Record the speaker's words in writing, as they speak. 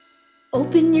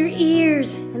Open your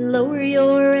ears and lower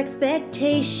your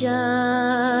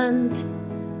expectations.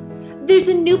 There's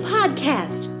a new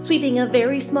podcast sweeping a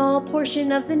very small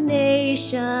portion of the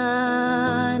nation.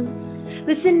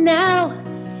 Listen now,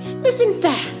 listen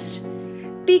fast,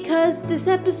 because this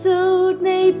episode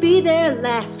may be their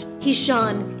last. He's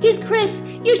Sean, he's Chris,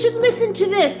 you should listen to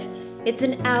this. It's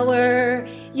an hour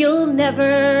you'll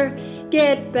never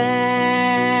get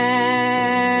back.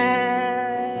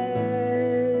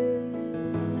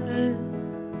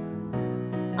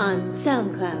 On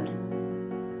SoundCloud,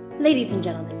 ladies and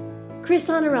gentlemen, Chris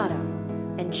Honorato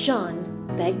and Sean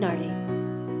Bagnardi.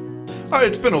 All right,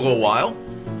 it's been a little while,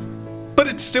 but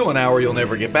it's still an hour you'll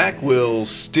never get back. We'll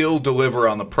still deliver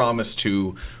on the promise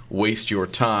to waste your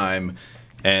time,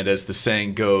 and as the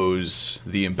saying goes,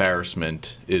 the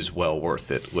embarrassment is well worth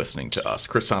it listening to us.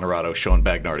 Chris Honorato, Sean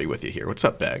Bagnardi with you here. What's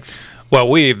up, Bags? Well,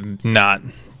 we've not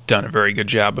done a very good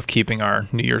job of keeping our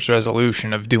New Year's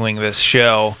resolution of doing this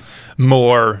show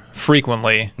more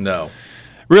frequently. No.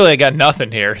 Really, I got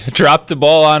nothing here. Dropped the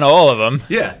ball on all of them.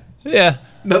 Yeah. Yeah.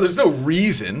 No, there's no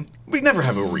reason. We never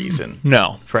have a reason.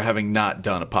 No. For having not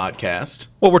done a podcast.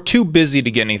 Well, we're too busy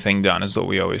to get anything done, is what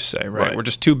we always say, right? We're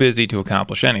just too busy to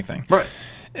accomplish anything. Right.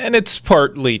 And it's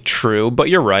partly true, but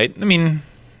you're right. I mean,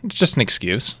 it's just an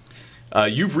excuse.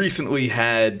 You've recently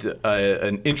had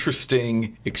an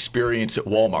interesting experience at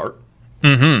Wal-Mart.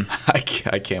 Mm-hmm.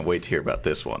 I can't wait to hear about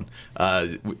this one.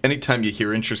 Anytime you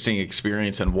hear interesting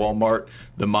experience in Walmart,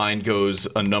 the mind goes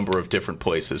a number of different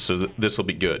places, so this will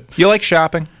be good. You like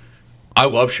shopping? I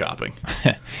love shopping.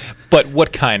 But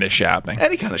what kind of shopping?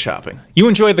 Any kind of shopping. You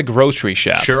enjoy the grocery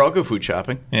shop? Sure, I'll go food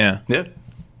shopping. Yeah. Yeah,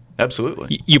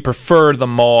 absolutely. You prefer the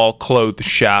mall clothes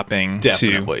shopping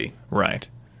Definitely. to... Right.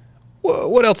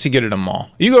 What else you get at a mall?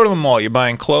 You go to the mall, you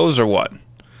buying clothes or what?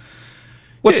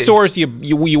 What stores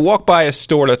you walk by a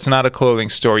store that's not a clothing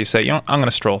store, you say, I'm going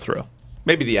to stroll through?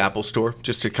 Maybe the Apple store,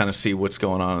 just to kind of see what's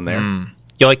going on in there.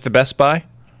 You like the Best Buy?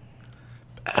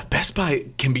 Best Buy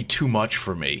can be too much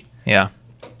for me. Yeah.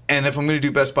 And if I'm going to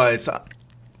do Best Buy, it's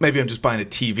maybe I'm just buying a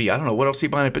TV. I don't know. What else are you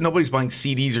buying? But nobody's buying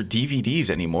CDs or DVDs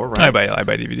anymore, right? I buy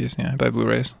DVDs, yeah. I buy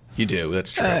Blu-rays. You do.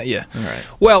 That's true. Yeah. All right.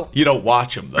 Well, you don't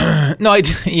watch them, though. No, I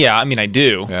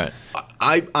do. Right.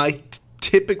 I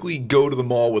typically go to the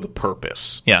mall with a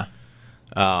purpose. Yeah.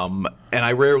 And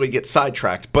I rarely get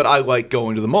sidetracked, but I like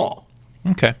going to the mall.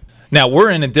 Okay. Now, we're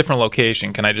in a different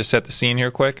location. Can I just set the scene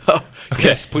here quick? Oh, okay.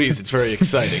 Yes, please. It's very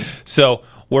exciting. So,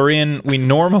 we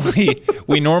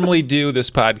normally do this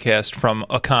podcast from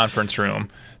a conference room.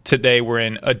 Today, we're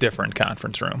in a different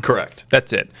conference room. Correct.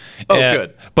 That's it. Oh,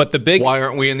 good. But the big... Why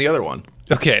aren't we in the other one?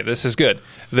 Okay, this is good.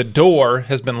 The door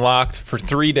has been locked for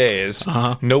 3 days.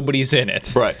 Nobody's in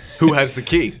it. Right. Who has the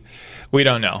key? We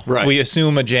don't know. Right. We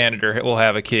assume a janitor will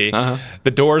have a key.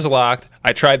 The door's locked.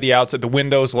 I tried the outside. The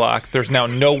window's locked. There's now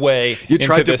no way You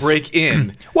tried to break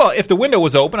in. Well, if the window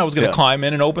was open, I was going to climb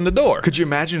in and open the door. Could you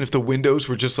imagine if the windows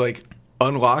were just, like,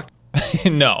 unlocked?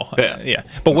 No. Yeah.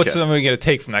 But what's somebody going to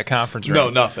take from that conference room? No,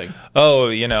 nothing. Oh,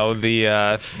 the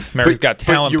Mary's Got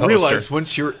Talent poster. But you realize poster.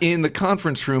 once you're in the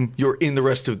conference room, you're in the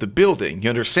rest of the building. You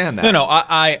understand that? No,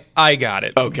 I got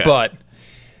it. Okay. But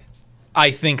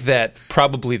I think that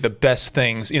probably the best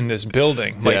things in this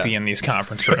building might be in these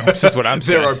conference rooms, is what I'm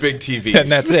saying. There are big TVs. And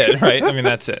that's it, right? I mean,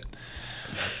 that's it.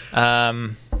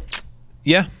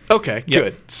 Yeah. Okay,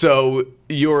 good. So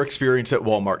your experience at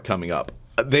Walmart coming up.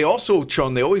 They also,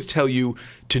 Sean, they always tell you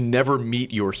to never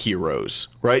meet your heroes,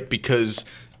 right? Because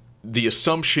the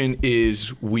assumption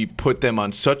is we put them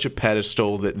on such a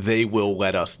pedestal that they will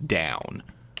let us down.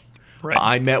 Right.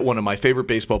 I met one of my favorite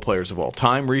baseball players of all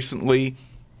time recently.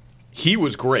 He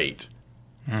was great.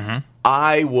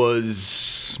 I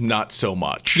was not so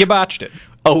much. You botched it.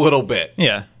 A little bit.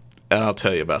 Yeah. And I'll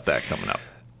tell you about that coming up.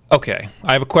 Okay.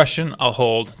 I have a question I'll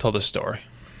hold till the story.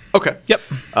 Okay. Yep.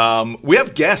 We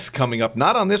have guests coming up,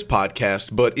 not on this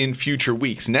podcast, but in future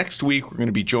weeks. Next week, we're going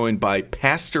to be joined by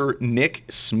Pastor Nick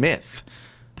Smith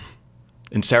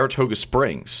in Saratoga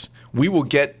Springs. We will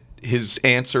get his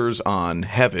answers on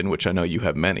heaven, which I know you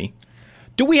have many.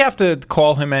 Do we have to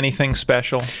call him anything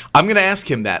special? I'm going to ask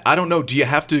him that. I don't know. Do you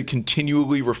have to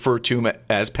continually refer to him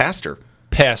as Pastor?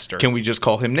 Pastor. Can we just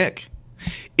call him Nick?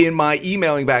 In my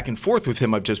emailing back and forth with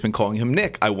him, I've just been calling him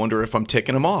Nick. I wonder if I'm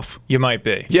ticking him off. You might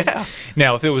be. Yeah.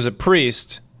 Now, if it was a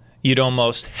priest, you'd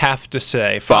almost have to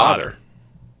say Father.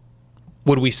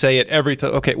 Would we say it every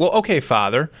time? Okay, well, okay,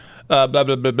 Father, blah,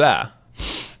 blah, blah, blah.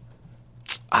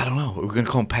 I don't know. Are we going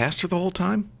to call him Pastor the whole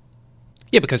time?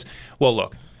 Yeah, because, well,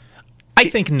 look, I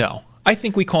think no. I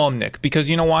think we call him Nick because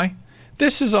you know why?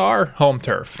 This is our home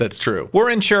turf. That's true. We're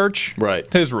in church.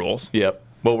 Right. His rules. Yep.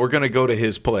 Well, we're going to go to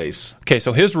his place. Okay,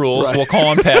 so his rules, Right. we'll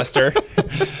call him Pastor.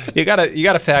 You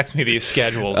gotta fax me these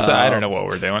schedules. I don't know what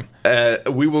we're doing.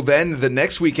 We will then, the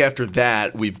next week after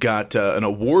that, we've got an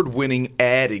award-winning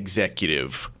ad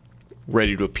executive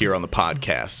ready to appear on the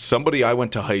podcast. Somebody I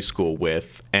went to high school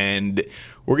with, and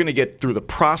we're going to get through the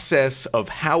process of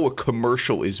how a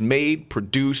commercial is made,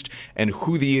 produced, and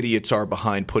who the idiots are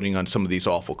behind putting on some of these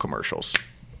awful commercials.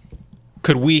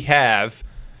 Could we have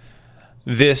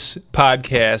this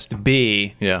podcast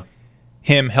be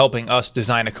him helping us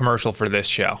design a commercial for this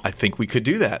show? I think we could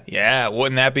do that. Yeah,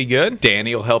 wouldn't that be good?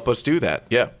 Danny will help us do that.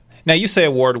 Yeah. Now, you say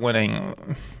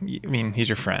award-winning. I mean, he's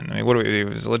your friend. I mean, what do we do?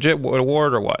 Is it a legit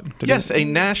award or what? A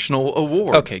national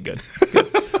award. Okay, good.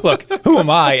 Look, who am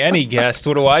I? Any guest?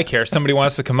 What do I care? Somebody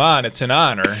wants to come on. It's an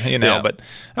honor, Yeah. But,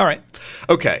 all right.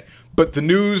 Okay. But the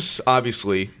news,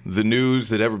 obviously, the news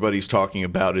that everybody's talking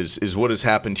about is what has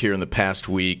happened here in the past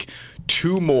week.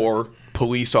 2 more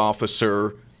police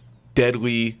officer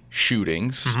deadly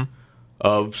shootings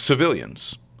of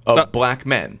civilians, of black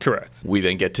men. Correct. We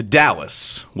then get to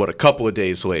Dallas, a couple of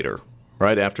days later,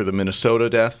 right after the Minnesota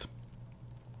death.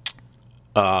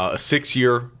 A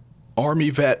 6-year Army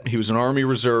vet. He was an Army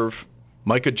Reserve.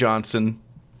 Micah Johnson,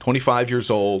 25 years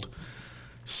old,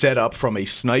 set up from a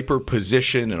sniper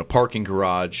position in a parking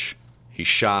garage. He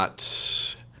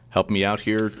shot, help me out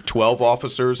here, 12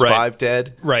 officers, Right. 5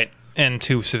 dead. Right. And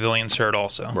 2 civilians hurt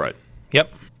also. Right.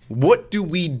 Yep. What do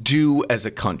we do as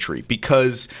a country?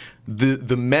 Because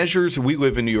the measures, we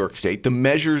live in New York State, the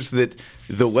measures that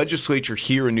the legislature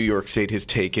here in New York State has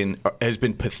taken has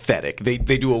been pathetic. They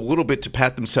do a little bit to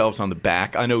pat themselves on the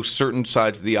back. I know certain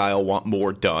sides of the aisle want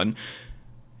more done.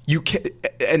 You can,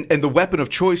 and the weapon of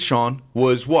choice, Sean,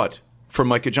 was what for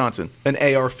Micah Johnson? An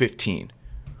AR-15.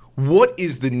 What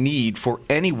is the need for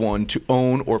anyone to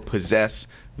own or possess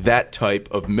that type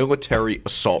of military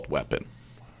assault weapon?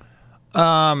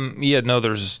 Yeah, no,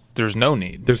 there's no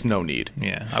need. There's no need.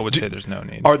 Yeah, I would say there's no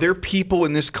need. Are there people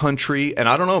in this country, and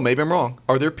I don't know, maybe I'm wrong,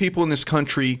 are there people in this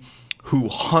country who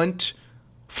hunt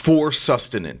for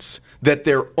sustenance, that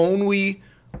their only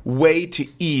way to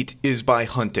eat is by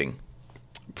hunting?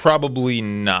 Probably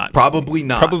not. Probably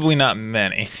not. Probably not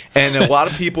many. And a lot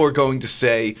of people are going to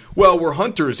say, well, we're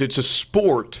hunters. It's a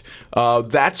sport.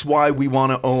 That's why we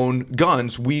want to own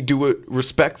guns. We do it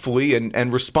respectfully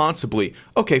and responsibly.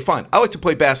 Okay, fine. I like to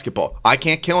play basketball. I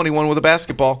can't kill anyone with a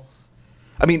basketball.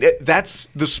 I mean, that's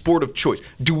the sport of choice.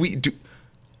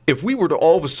 If we were to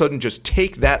all of a sudden just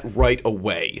take that right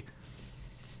away,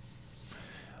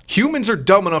 humans are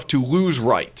dumb enough to lose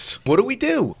rights. What do we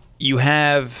do? You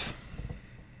have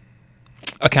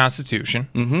a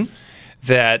constitution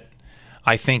that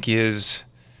I think is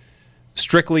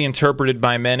strictly interpreted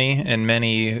by many, and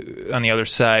many on the other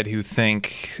side who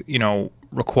think,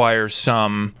 requires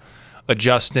some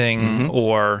adjusting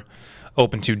or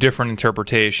open to different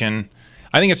interpretation.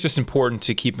 I think it's just important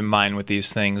to keep in mind with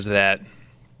these things that,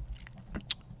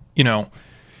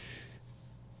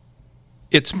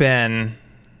 it's been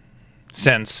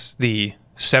since the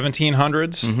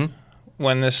 1700s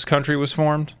when this country was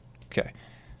formed. Okay.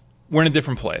 We're in a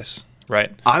different place,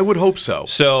 right? I would hope so.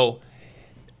 So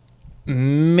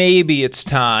maybe it's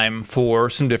time for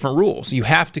some different rules. You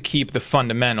have to keep the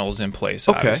fundamentals in place,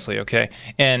 obviously, okay?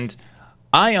 And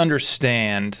I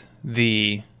understand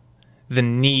the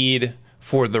need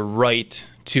for the right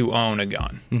to own a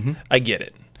gun. I get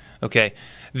it, okay?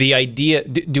 The idea,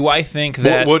 do I think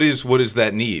that... What is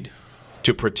that need?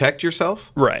 To protect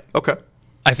yourself? Right. Okay.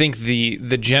 I think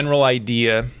the general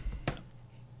idea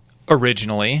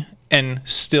originally, and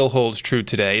still holds true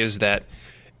today, is that,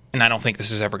 and I don't think this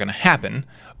is ever going to happen,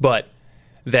 but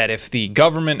that if the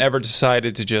government ever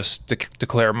decided to just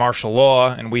declare martial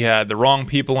law and we had the wrong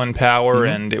people in power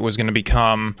and it was going to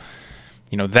become,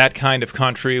 that kind of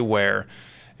country where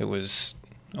it was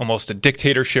almost a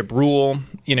dictatorship rule,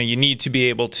 you need to be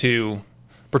able to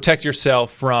protect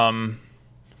yourself from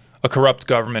a corrupt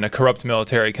government, a corrupt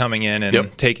military coming in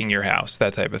and taking your house,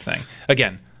 that type of thing.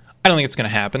 Again, I don't think it's going to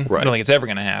happen. Right. I don't think it's ever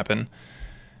going to happen.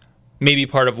 Maybe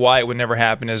part of why it would never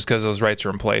happen is because those rights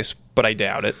are in place, but I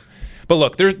doubt it. But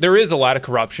look, there is a lot of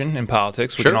corruption in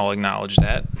politics. We can all acknowledge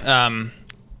that.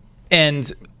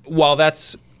 And while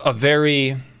that's a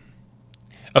very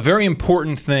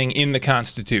important thing in the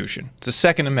Constitution, it's a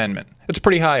Second Amendment. It's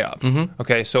pretty high up.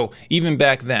 Okay, so even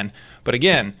back then. But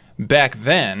again, back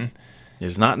then...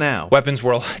 Is not now. Weapons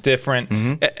were a lot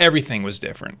different. Everything was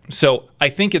different. So I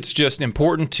think it's just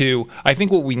important I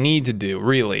think what we need to do,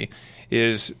 really,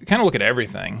 is kind of look at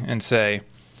everything and say,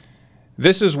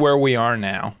 this is where we are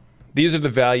now. These are the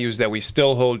values that we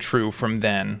still hold true from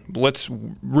then. Let's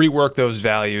rework those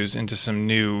values into some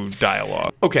new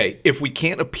dialogue. Okay, if we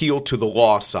can't appeal to the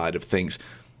law side of things,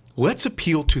 let's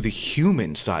appeal to the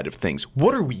human side of things.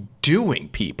 What are we doing,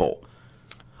 people?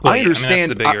 Well, I understand. that's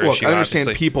the bigger issue, I understand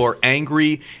obviously. people are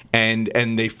angry and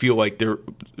they feel like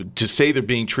to say they're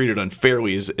being treated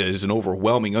unfairly is an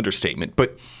overwhelming understatement.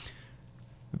 But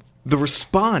the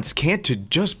response can't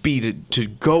just be to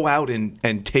go out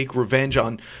and take revenge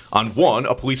on one,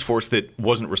 a police force that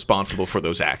wasn't responsible for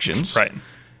those actions, Right.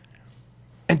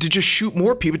 and to just shoot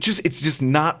more people. It's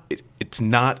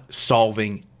not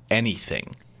solving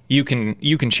anything. You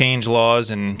can change laws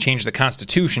and change the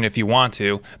Constitution if you want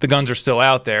to. The guns are still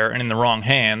out there, and in the wrong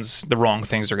hands, the wrong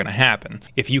things are going to happen.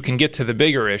 If you can get to the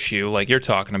bigger issue, like you're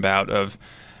talking about, of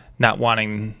not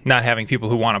having people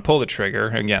who want to pull the trigger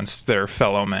against their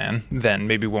fellow man, then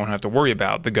maybe we won't have to worry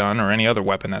about the gun or any other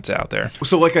weapon that's out there.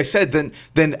 So like I said,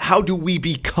 then how do we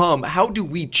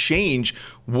change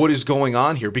what is going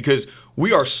on here? Because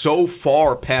we are so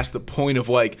far past the point of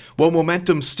like, well,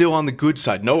 momentum's still on the good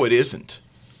side. No, it isn't.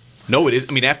 No, it is.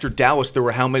 I mean, after Dallas, there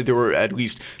were how many? There were at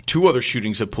least 2 other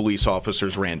shootings of police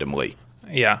officers randomly.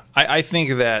 Yeah, I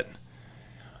think that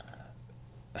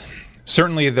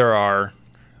certainly there are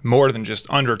more than just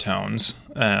undertones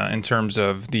in terms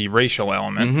of the racial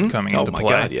element coming into play. Oh,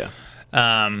 my God,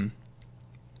 yeah.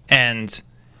 And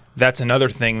that's another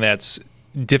thing that's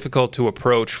difficult to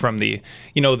approach from the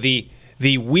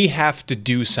we have to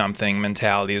do something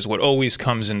mentality is what always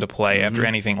comes into play after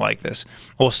anything like this.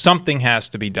 Well, something has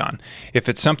to be done. If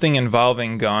it's something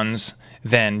involving guns,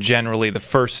 then generally the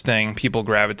first thing people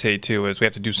gravitate to is we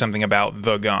have to do something about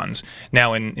the guns.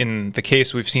 Now, in the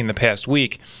case we've seen the past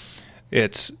week,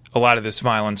 it's a lot of this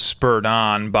violence spurred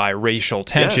on by racial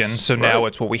tension, yes, so now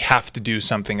it's what we have to do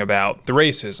something about the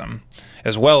racism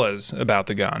as well as about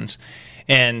the guns.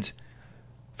 And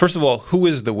first of all, who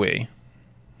is the we?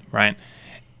 Right?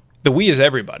 The we is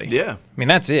everybody. Yeah. I mean,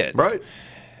 that's it. Right.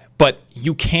 But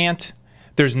you can't,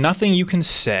 there's nothing you can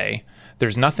say,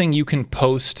 there's nothing you can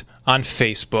post on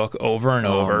Facebook over and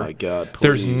over. Oh, my God, please.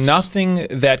 There's nothing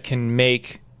that can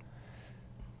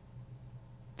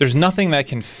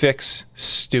fix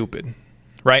stupid,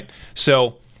 right?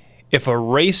 So if a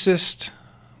racist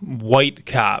white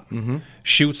cop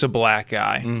shoots a black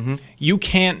guy, you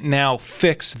can't now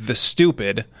fix the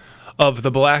stupid of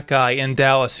the black guy in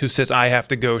Dallas who says, I have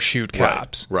to go shoot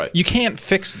cops. Right. You can't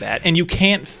fix that. And you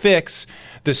can't fix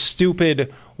the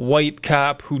stupid white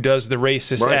cop who does the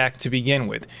racist act to begin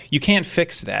with. You can't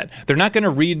fix that. They're not going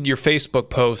to read your Facebook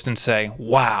post and say,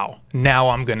 wow, now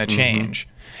I'm going to change.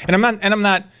 And I'm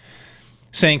not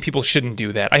saying people shouldn't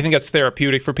do that. I think that's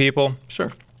therapeutic for people.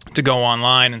 Sure. To go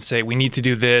online and say, we need to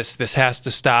do this has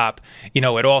to stop. It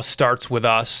all starts with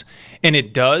us. And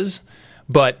it does,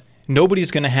 but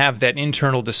nobody's going to have that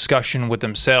internal discussion with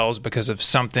themselves because of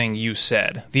something you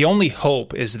said. The only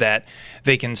hope is that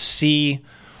they can see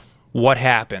what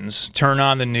happens, turn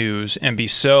on the news, and be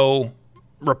so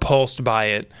repulsed by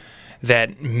it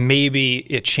that maybe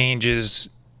it changes,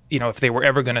 if they were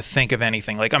ever going to think of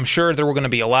anything. Like, I'm sure there were going to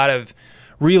be a lot of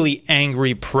really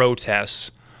angry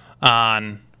protests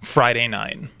on Friday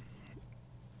night,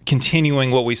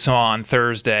 continuing what we saw on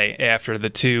Thursday after the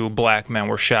 2 black men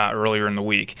were shot earlier in the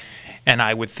week. And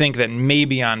I would think that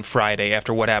maybe on Friday,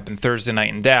 after what happened Thursday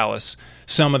night in Dallas,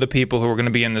 some of the people who were going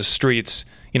to be in the streets,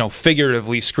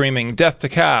 figuratively screaming death to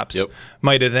cops,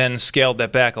 might have then scaled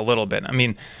that back a little bit. I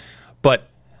mean, but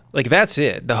like, that's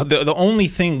it. The only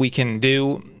thing we can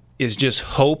do is just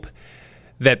hope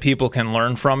that people can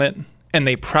learn from it. And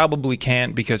they probably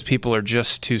can't because people are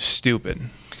just too stupid,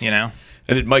 And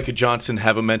did Micah Johnson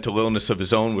have a mental illness of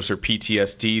his own? Was there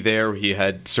PTSD there? He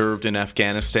had served in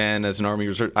Afghanistan as an Army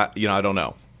Reserve. I don't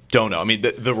know. Don't know. I mean,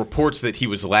 the reports that he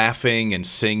was laughing and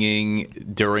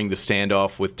singing during the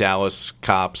standoff with Dallas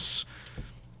cops.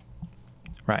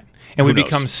 Right. And we knows?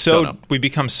 become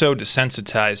so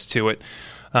desensitized to it.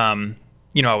 I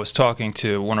was talking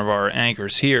to one of our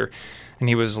anchors here, and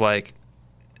he was like,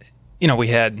 we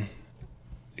had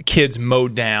kids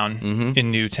mowed down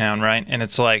in Newtown, right? And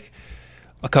it's like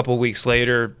a couple of weeks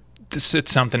later,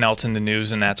 it's something else in the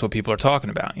news, and that's what people are talking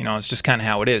about. It's just kind of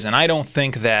how it is. And I don't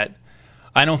think that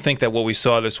what we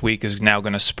saw this week is now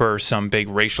going to spur some big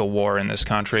racial war in this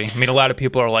country. I mean, a lot of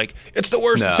people are like, it's the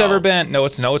worst it's ever been. No,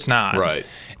 it's not. Right.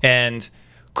 And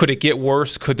could it get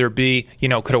worse? Could there be,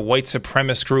 could a white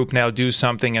supremacist group now do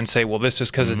something and say, well, this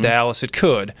is because of Dallas? It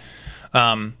could.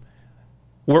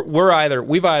 We've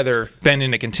either been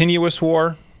in a continuous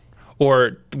war,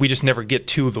 or we just never get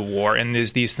to the war, and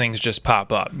these things just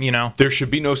pop up. There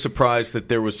should be no surprise that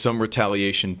there was some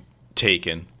retaliation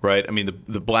taken, right? I mean,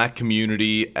 the black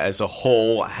community as a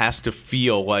whole has to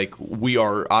feel like we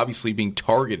are obviously being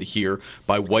targeted here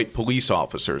by white police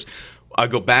officers. I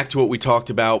go back to what we talked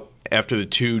about after the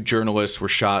 2 journalists were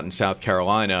shot in South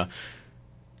Carolina.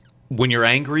 When you're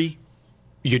angry,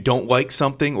 you don't like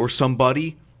something or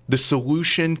somebody, the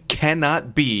solution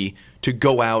cannot be to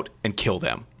go out and kill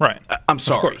them. Right. I'm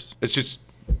sorry. Of course. It's just...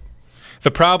 The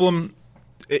problem,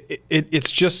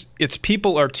 it's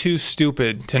people are too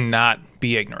stupid to not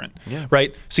be ignorant,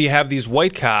 right? So you have these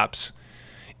white cops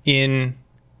in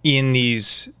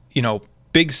these,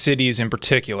 big cities in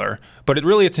particular, but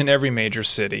it's in every major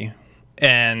city,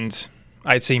 and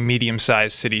I'd say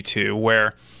medium-sized city too,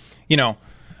 where,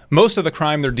 most of the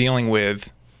crime they're dealing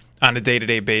with on a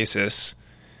day-to-day basis,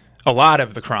 a lot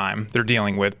of the crime they're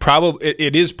dealing with,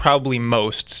 it is probably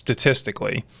most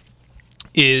statistically,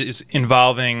 is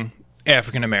involving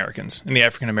African Americans in the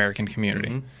African American community.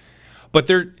 Mm-hmm. But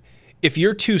if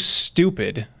you're too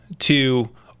stupid to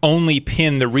only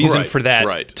pin the reason for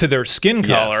that to their skin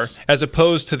color, as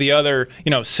opposed to the other,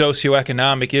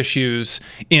 socioeconomic issues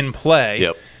in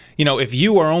play, if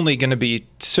you are only going to be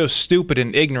so stupid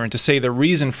and ignorant to say the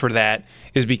reason for that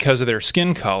is because of their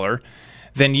skin color,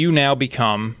 then you now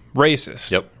become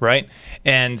racist, right?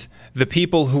 And the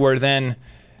people who are then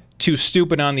too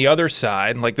stupid on the other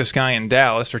side, like this guy in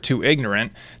Dallas, are too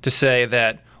ignorant to say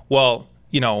that, well,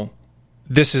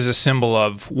 this is a symbol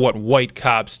of what white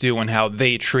cops do and how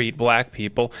they treat black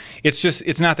people.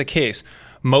 It's not the case.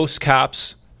 Most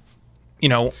cops,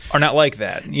 are not like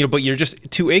that, but you're just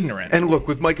too ignorant. And look,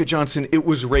 with Micah Johnson, it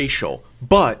was racial,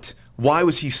 but why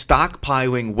was he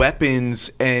stockpiling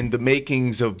weapons and the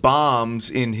makings of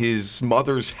bombs in his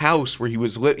mother's house where he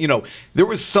was there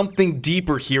was something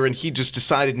deeper here, and he just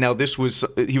decided now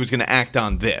he was going to act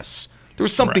on this. There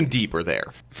was something deeper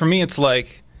there. For me, it's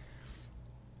like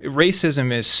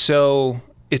racism is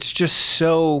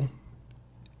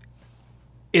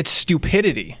it's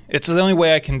stupidity. It's the only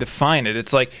way I can define it.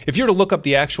 It's like, if you were to look up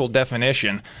the actual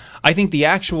definition, I think the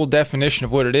actual definition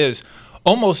of what it is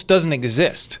almost doesn't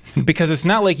exist, because it's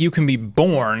not like you can be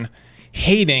born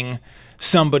hating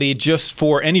somebody just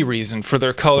for any reason, for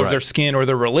their color, their skin, or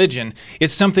their religion.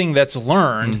 It's something that's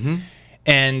learned,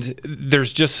 and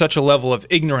there's just such a level of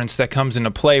ignorance that comes into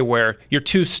play where you're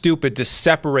too stupid to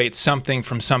separate something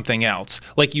from something else.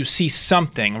 Like, you see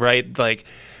something, right? Like,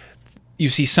 you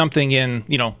see something in,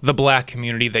 the black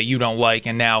community that you don't like,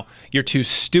 and now you're too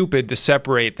stupid to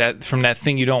separate that from that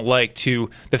thing you don't like to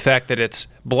the fact that it's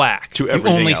black. To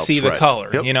everything you only else, see the color,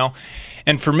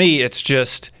 And for me, it's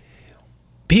just,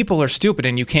 people are stupid,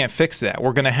 and you can't fix that.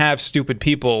 We're going to have stupid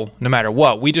people no matter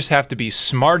what. We just have to be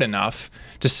smart enough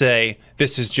to say,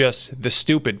 this is just the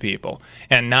stupid people,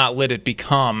 and not let it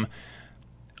become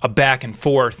a back and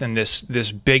forth and this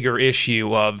bigger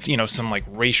issue of some like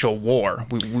racial war.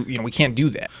 We can't do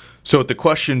that. So the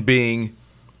question being,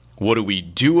 what do we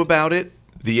do about it?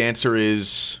 The answer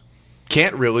is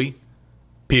can't really.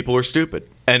 People are stupid,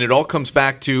 and it all comes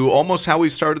back to almost how we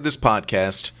started this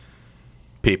podcast.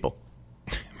 People.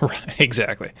 Right,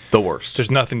 exactly. The worst.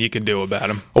 There's nothing you can do about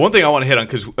them. One thing I want to hit on,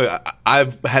 because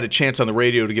I've had a chance on the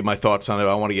radio to give my thoughts on it.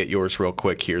 I want to get yours real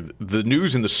quick here. The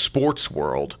news in the sports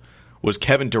world was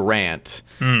Kevin Durant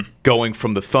going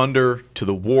from the Thunder to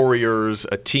the Warriors,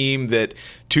 a team that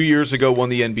 2 years ago won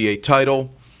the NBA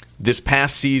title. This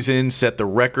past season set the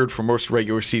record for most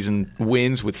regular season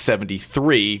wins with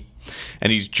 73.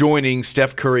 And he's joining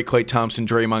Steph Curry, Klay Thompson,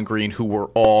 Draymond Green, who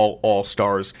were all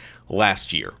All-Stars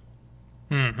last year.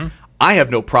 Mm-hmm. I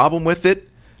have no problem with it.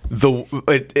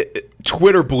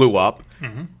 Twitter blew up.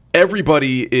 Mm-hmm.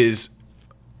 Everybody is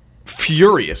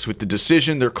furious with the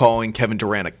decision. They're calling Kevin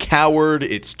Durant a coward.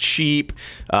 It's cheap.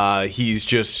 He's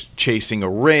just chasing a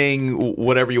ring,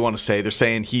 whatever you want to say. They're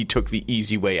saying he took the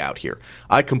easy way out here.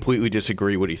 I completely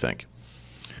disagree. What do you think?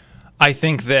 I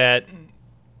think that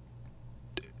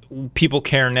people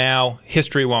care now.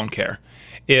 History won't care.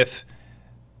 If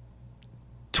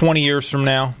 20 years from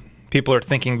now, people are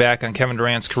thinking back on Kevin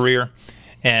Durant's career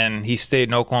and he stayed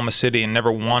in Oklahoma City and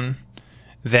never won,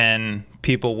 then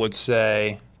people would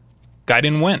say, guy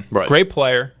didn't win. Right. Great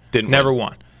player, never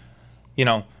won.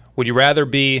 Would you rather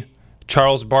be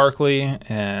Charles Barkley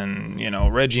and,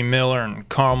 Reggie Miller and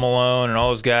Karl Malone and all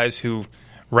those guys who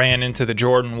ran into the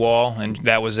Jordan wall and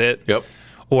that was it? Yep.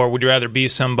 Or would you rather be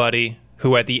somebody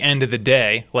who at the end of the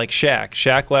day, like Shaq?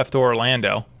 Shaq left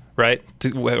Orlando, right?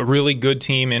 A really good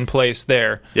team in place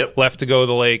there. Yep. Left to go to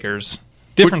the Lakers.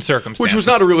 Different circumstances. Which was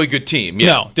not a really good team. Yeah.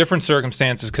 No, different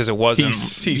circumstances because it wasn't.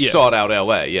 He sought out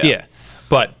L.A., yeah. Yeah.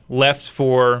 But left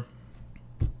for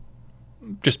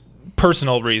just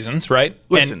personal reasons, right?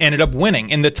 Listen. And ended up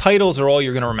winning. And the titles are all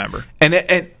you're going to remember.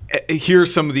 And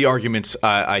here's some of the arguments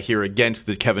I hear against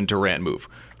the Kevin Durant move.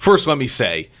 First, let me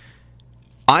say,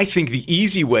 I think the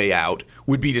easy way out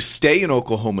would be to stay in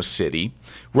Oklahoma City.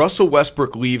 Russell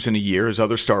Westbrook leaves in a year, his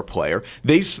other star player.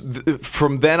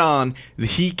 From then on,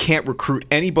 he can't recruit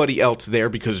anybody else there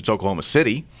because it's Oklahoma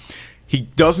City. He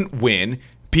doesn't win.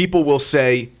 People will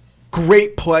say,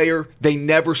 great player. They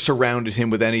never surrounded him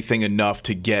with anything enough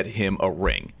to get him a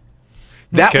ring.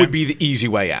 That would be the easy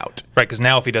way out. Right, because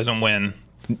now if he doesn't win...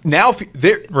 Now,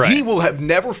 he will have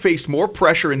never faced more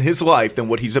pressure in his life than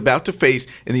what he's about to face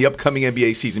in the upcoming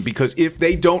NBA season. Because if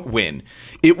they don't win,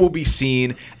 it will be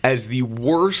seen as the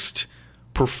worst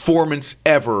performance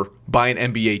ever by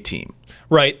an NBA team.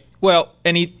 Right. Well,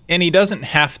 and he doesn't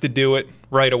have to do it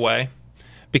right away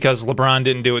because LeBron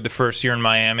didn't do it the first year in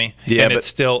Miami. Yeah, and but it's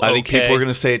still okay. I think people are going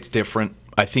to say it's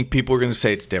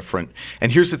different.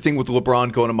 And here's the thing with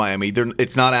LeBron going to Miami.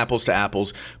 It's not apples to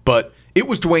apples, but it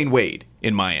was Dwayne Wade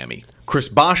in Miami. Chris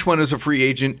Bosh went as a free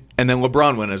agent, and then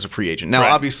LeBron went as a free agent. Now,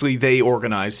 Obviously, they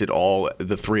organized it all,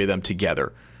 the three of them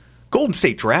together. Golden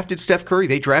State drafted Steph Curry.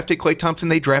 They drafted Klay Thompson.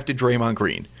 They drafted Draymond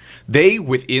Green. They,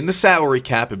 within the salary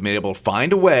cap, have been able to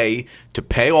find a way to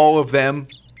pay all of them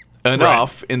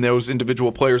enough in those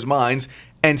individual players' minds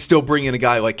and still bring in a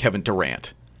guy like Kevin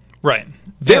Durant. Right.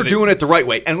 They're doing it the right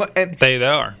way. And they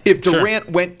are. If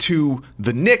Durant went to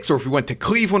the Knicks or if he went to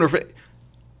Cleveland, or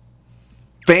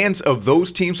fans of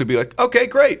those teams would be like, okay,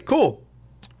 great, cool.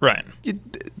 Right.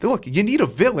 Look, you need a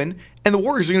villain, and the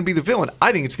Warriors are going to be the villain.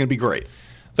 I think it's going to be great.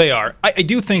 They are. I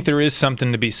do think there is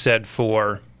something to be said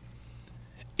for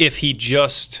if he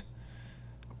just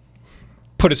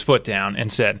put his foot down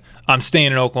and said, I'm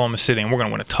staying in Oklahoma City and we're going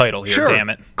to win a title here, damn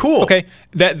it. Cool. Okay,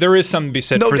 there is something to be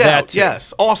said no for doubt. that too.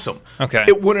 Yes, awesome. Okay.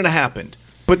 It wouldn't have happened.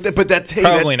 But that's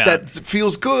Probably not. That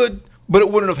feels good, but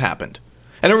it wouldn't have happened.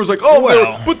 And everyone's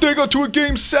like, but they got to a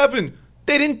Game 7.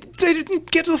 They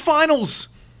didn't get to the finals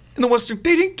in the Western.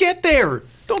 They didn't get there.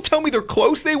 Don't tell me they're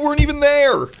close. They weren't even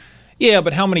there. Yeah,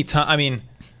 but how many times? I mean,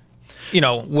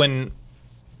 when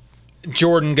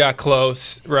Jordan got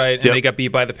close, right, and they got beat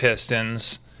by the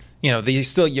Pistons,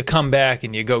 you come back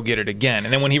and you go get it again.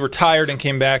 And then when he retired and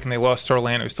came back and they lost to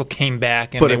Orlando, he still came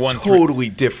back and they won. But a totally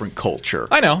different culture.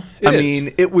 I know. I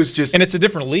mean, it was just... And it's a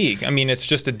different league. I mean, it's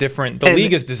just a different... The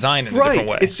league is designed in a different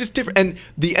way. It's just different. And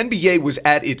the NBA was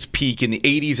at its peak in the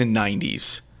 80s and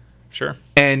 90s. Sure.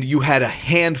 And you had a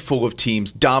handful of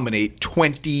teams dominate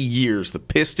 20 years. The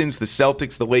Pistons, the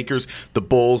Celtics, the Lakers, the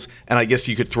Bulls, and I guess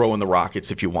you could throw in the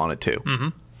Rockets if you wanted to. Mm-hmm.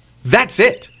 That's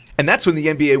it. And that's when the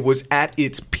NBA was at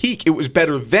its peak. It was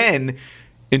better then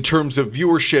in terms of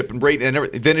viewership and rating and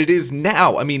everything than it is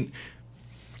now. I mean...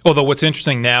 Although what's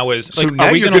interesting now is... So now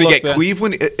you're going to get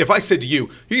Cleveland... If I said to you,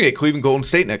 you're going to get Cleveland Golden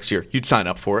State next year, you'd sign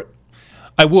up for it.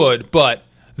 I would, but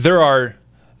there are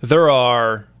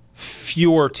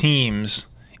fewer teams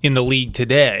in the league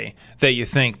today that you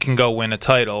think can go win a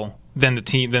title than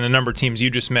the number of teams you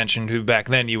just mentioned, who back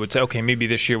then you would say, okay, maybe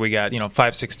this year we got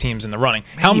 5-6 teams in the running.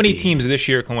 Maybe. How many teams this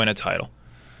year can win a title?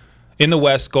 In the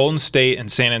West, Golden State and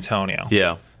San Antonio.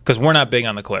 Yeah. Because we're not big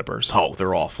on the Clippers. Oh,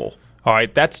 they're awful. All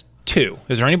right, that's 2.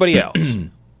 Is there anybody else?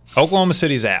 Oklahoma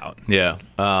City's out. Yeah.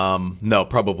 No,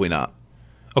 probably not.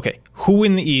 Okay, who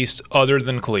in the East other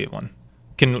than Cleveland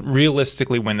can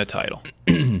realistically win the title?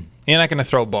 You're not going to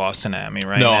throw Boston at me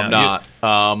right now. No,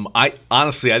 I'm not.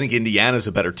 I think Indiana's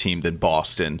a better team than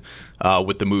Boston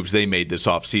with the moves they made this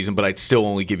offseason, but I'd still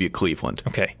only give you Cleveland.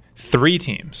 Okay, 3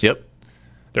 teams. Yep.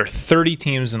 There are 30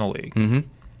 teams in the league. Mm-hmm.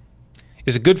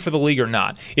 Is it good for the league or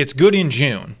not? It's good in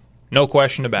June, no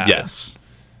question about it. Yes.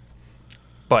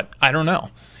 But I don't know.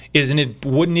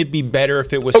 Wouldn't it be better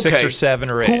if it was 6 or 7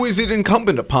 or 8? Who is it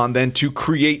incumbent upon then to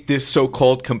create this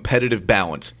so-called competitive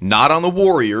balance? Not on the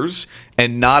Warriors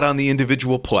and not on the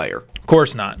individual player. Of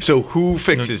course not. So who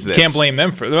fixes this? Can't blame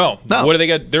them for no. What do they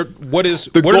got? What are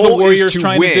the Warriors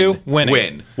trying to do?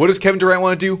 Win. What does Kevin Durant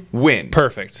want to do? Win.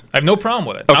 Perfect. I have no problem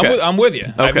with it. Okay. I'm with you.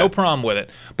 I have no problem with it.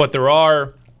 But there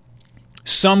are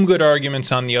some good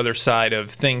arguments on the other side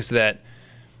of things that,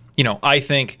 I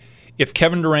think if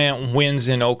Kevin Durant wins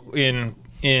in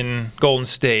Golden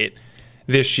State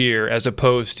this year, as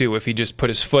opposed to if he just put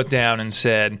his foot down and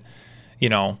said,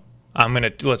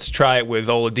 let's try it with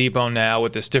Oladipo now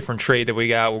with this different trade that we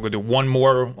got. We're going to do one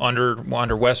more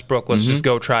under Westbrook. Let's just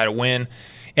go try to win.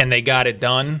 And they got it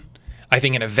done. I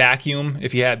think in a vacuum,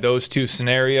 if you had those 2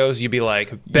 scenarios, you'd be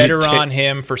like, better on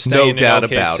him for staying in doubt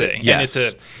OKC. About it.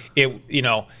 Yes. And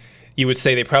you would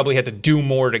say they probably had to do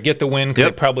more to get the win because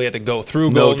they probably had to go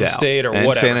through Golden State or and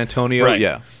whatever. San Antonio, right.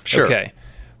 Yeah, sure. Okay.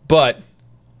 But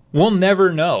we'll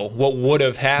never know what would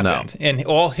have happened. No. And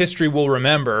all history will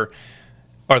remember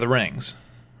are the rings,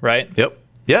 right? Yep.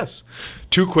 Yes.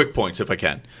 2 quick points, if I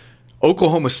can.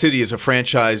 Oklahoma City is a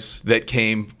franchise that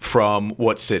came from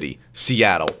what city?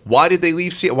 Seattle. Why did they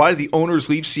leave Seattle? Why did the owners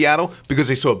leave Seattle? Because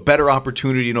they saw a better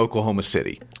opportunity in Oklahoma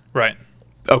City. Right.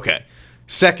 Okay.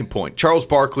 Second point, Charles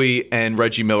Barkley and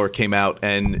Reggie Miller came out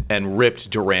and ripped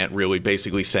Durant, really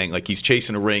basically saying, like, he's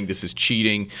chasing a ring. This is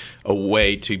cheating a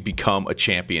way to become a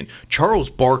champion. Charles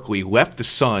Barkley left the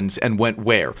Suns and went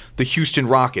where? The Houston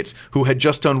Rockets, who had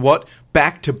just done what?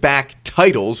 Back-to-back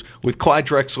titles with Clyde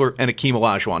Drexler and Akeem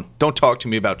Olajuwon. Don't talk to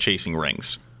me about chasing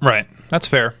rings. Right. That's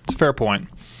fair. It's a fair point.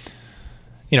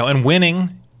 And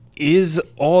winning is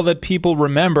all that people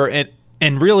remember,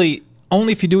 and really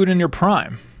only if you do it in your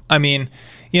prime. I mean,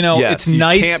 Yes, it's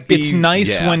nice. It's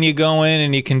nice yeah. when you go in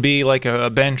and you can be like a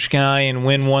bench guy and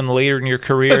win one later in your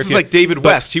career. This is like David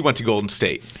West. He went to Golden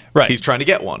State. Right. He's trying to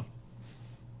get one.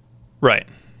 Right.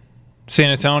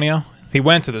 San Antonio. He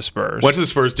went to the Spurs. Went to the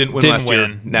Spurs, didn't win last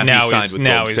year. Now he signed with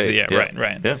Golden State. Yeah,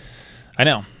 right. Yeah. I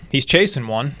know. He's chasing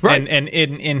one. Right.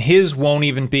 And his won't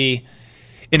even be.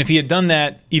 And if he had done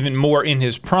that even more in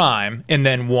his prime and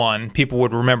then won, people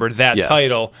would remember that Yes.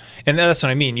 title. And that's what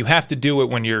I mean. You have to do it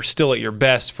when you're still at your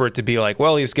best for it to be like,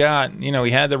 well, he's got, he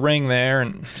had the ring there.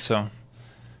 And so.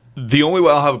 The only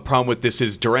way I'll have a problem with this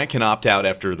is Durant can opt out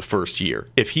after the first year.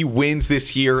 If he wins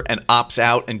this year and opts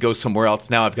out and goes somewhere else,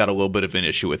 now I've got a little bit of an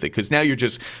issue with it because now you're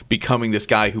just becoming this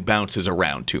guy who bounces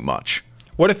around too much.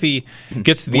 What if he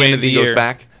gets to the end of the he year? goes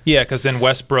back? Yeah, because then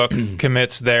Westbrook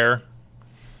commits there.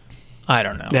 I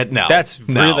don't know. No. That's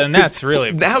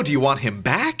really. Now, do you want him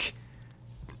back?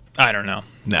 I don't know.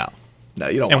 No,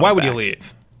 you don't. And want why him would you back.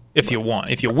 leave? If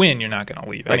you win, you're not going to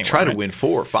leave. Like, anyway, try to right? win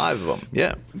 4 or 5 of them.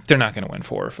 Yeah, They're not going to win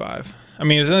 4 or 5. I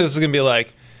mean, this is going to be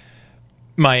like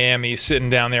Miami sitting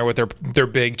down there with their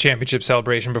big championship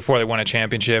celebration before they won a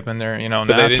championship, and they're they not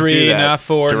didn't 3, do that. not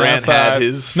 4, Durant not 5. had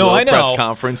his no, little I know. press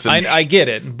conference. And I get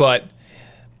it, but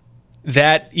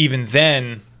that even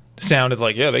then sounded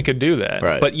like they could do that,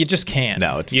 Right. but you just can't.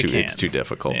 No, it's too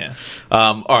difficult. Yeah.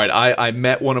 All right, I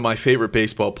met one of my favorite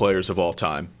baseball players of all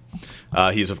time.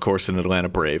 He's, of course, an Atlanta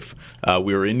Brave.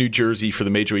 We were in New Jersey for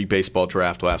the Major League Baseball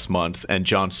draft last month, and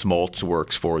John Smoltz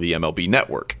works for the MLB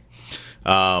Network.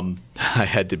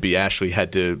 Ashley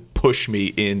had to push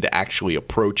me into actually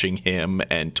approaching him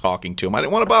and talking to him. I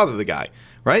didn't want to bother the guy,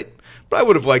 right? But I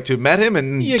would have liked to have met him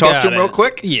and talked to him real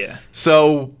quick. Yeah.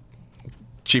 So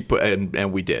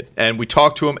and we did. And we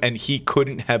talked to him, and he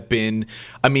couldn't have been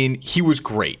 – I mean, he was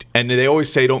great. And they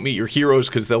always say don't meet your heroes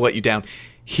because they'll let you down.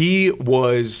 He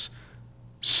was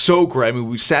so great. I mean,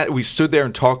 we stood there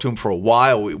and talked to him for a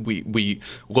while. We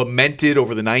lamented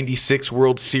over the 96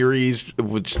 World Series,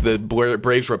 which the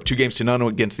Braves were up 2-0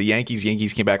 against the Yankees. The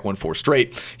Yankees came back, won 4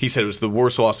 straight. He said it was the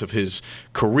worst loss of his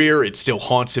career. It still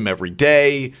haunts him every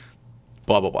day,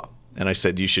 blah, blah, blah. And I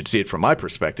said, you should see it from my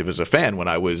perspective as a fan when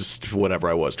I was,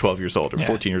 12 years old or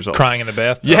 14 years old. Crying in the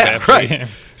bathtub. Yeah, right.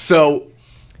 So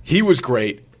he was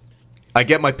great. I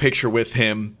get my picture with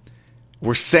him.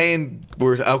 We're saying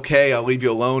we're okay. I'll leave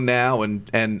you alone now,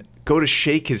 and go to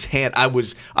shake his hand. I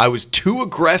was too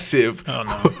aggressive. Oh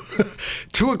no!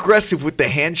 Too aggressive with the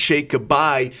handshake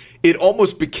goodbye. It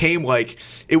almost became like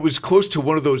it was close to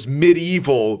one of those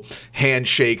medieval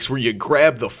handshakes where you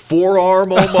grab the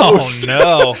forearm almost.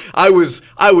 Oh no! I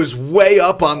was way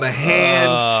up on the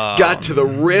hand, got to the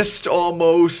wrist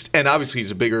almost, and obviously he's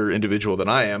a bigger individual than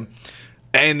I am,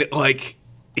 and like.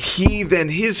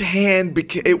 His hand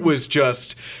it was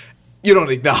just, you don't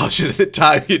acknowledge it at the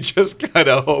time. You just kind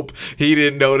of hope he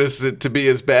didn't notice it to be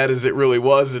as bad as it really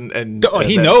was. And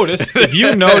he noticed. If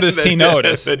you noticed, he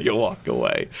noticed. Then you walk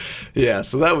away. Yeah,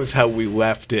 so that was how we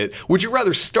left it. Would you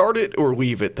rather start it or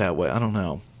leave it that way? I don't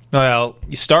know. Well,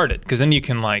 you start it because then you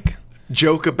can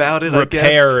joke about it,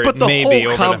 repair I guess. But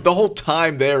it the whole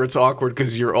time there, it's awkward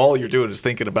because all you're doing is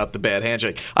thinking about the bad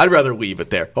handshake. I'd rather leave it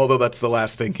there, although that's the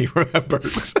last thing he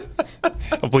remembers.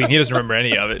 I believe he doesn't remember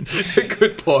any of it.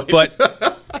 Good point.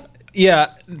 But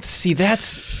yeah, see,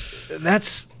 that's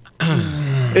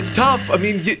it's tough. I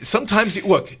mean, sometimes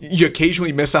you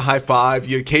occasionally miss a high five.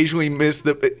 You occasionally miss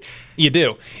you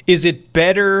do. Is it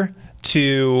better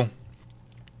to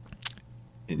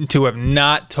have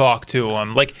not talked to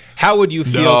him? Like, how would you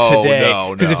feel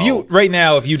today? Because if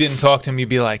you didn't talk to him, you'd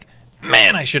be like,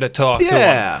 man, I should have talked to him.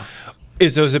 Yeah.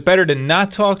 Is it better to not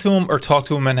talk to him or talk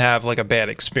to him and have like a bad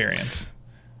experience?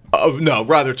 No,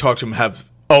 rather talk to him, have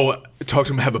Oh, talk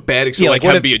to him, have a bad experience, like what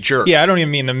have if, him be a jerk. Yeah, I don't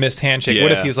even mean the missed handshake.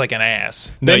 What if Yeah. he's like an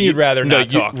ass? No, Then you'd rather not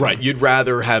talk to him. Right, you'd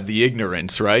rather have the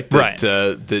ignorance, right? Right.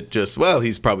 That just, well,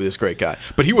 he's probably this great guy.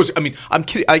 But he was, I mean,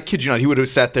 I kid you not, he would have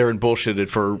sat there and bullshitted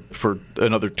for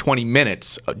another 20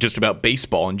 minutes just about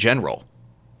baseball in general.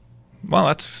 Well,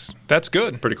 that's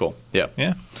good. Pretty cool. Yeah.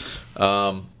 Yeah.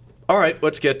 All right,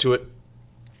 let's get to it.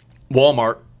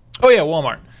 Walmart. Oh, yeah,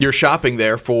 Walmart. You're shopping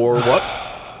there for what?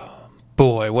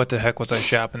 Boy, what the heck was I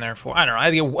shopping there for? I don't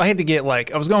know. I had to get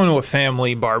I was going to a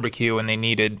family barbecue and they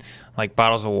needed like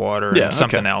bottles of water and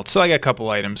something else. So I got a couple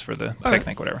items for the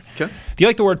picnic, whatever. Okay. Do you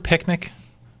like the word picnic?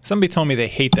 Somebody told me they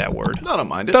hate that word. No, I don't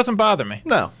mind It it. doesn't bother me.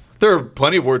 No. There are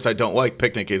plenty of words I don't like.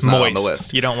 Picnic is not Moist. on the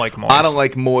list. You don't like moist. I don't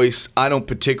like moist. I don't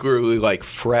particularly like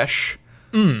fresh.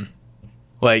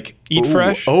 Like Eat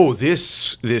fresh? Oh,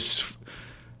 this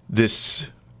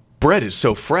bread is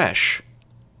so fresh.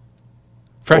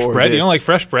 Fresh Or bread? You this. don't like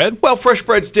fresh bread? Well, fresh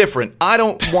bread's different. I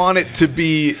don't want it to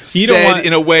be You don't said want-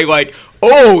 in a way like,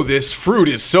 "Oh, this fruit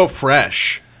is so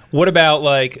fresh." What about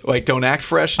like don't act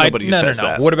fresh. Nobody says no.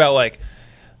 that. What about like,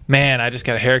 man, I just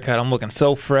got a haircut. I'm looking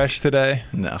so fresh today.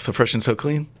 No, so fresh and so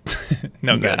clean.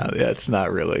 No No, good. that's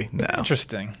not really. No.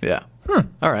 Interesting. Yeah.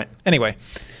 All right. Anyway,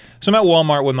 so I'm at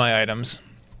Walmart with my items,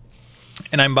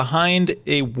 and I'm behind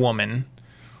a woman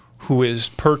who is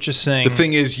purchasing. The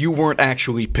thing is, you weren't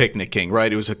actually picnicking,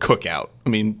 right? It was a cookout. I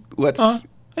mean, let's.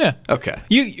 Yeah. Okay.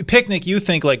 You picnic. You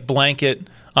think like blanket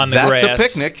on the That's grass. a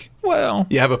picnic. Well,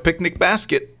 You have a picnic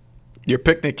basket. You're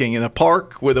picnicking in a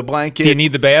park with a blanket. do you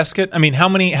need the basket? I mean, how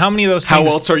many of those How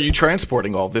things? else are you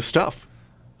transporting all this stuff?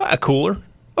 A cooler.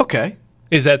 Okay.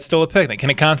 Is that still a picnic? Can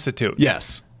it constitute?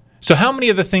 Yes. So how many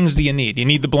of the things do you need? You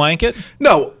need the blanket?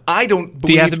 No, I don't believe.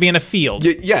 Do you have to be in a field?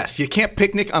 Yes, you can't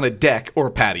picnic on a deck or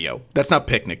a patio. That's not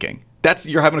picnicking.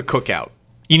 You're having a cookout.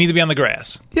 You need to be on the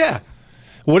grass. Yeah.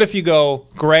 What if you go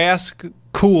grass,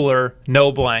 cooler,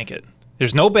 no blanket?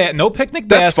 There's no picnic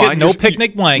That's basket, fine. no You're-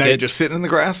 picnic Now you're blanket. just sitting in the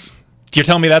grass? You're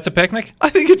telling me that's a picnic? I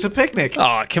think it's a picnic.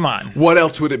 Oh, come on. What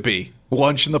else would it be?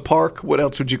 Lunch in the park? What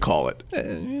else would you call it?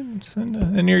 It's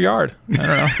in your yard. I don't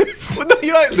know. Well, no,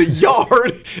 you're not in the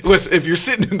yard. Listen, if you're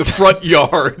sitting in the front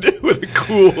yard with a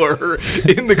cooler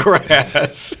in the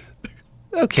grass.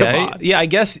 Okay. Come on. Yeah, I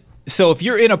guess. So if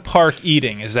you're in a park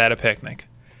eating, is that a picnic?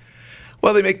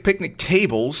 Well, they make picnic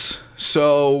tables,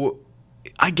 so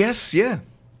I guess, yeah.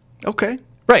 Okay.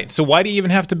 Right. So why do you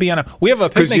even have to be on a? We have a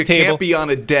Because picnic you table. can't be on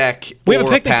a deck. We have a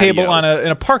or picnic patio. table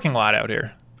in a parking lot out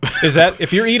here. Is that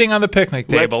if you're eating on the picnic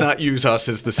Let's table? not use us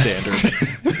as the standard.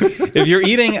 If you're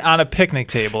eating on a picnic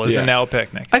table, is Yeah. it now a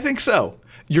picnic? I think so.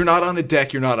 You're not on a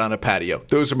deck. You're not on a patio.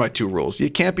 Those are my two rules. You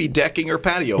can't be decking or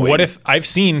patioing. What if I've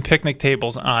seen picnic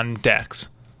tables on decks?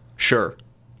 Sure.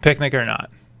 Picnic or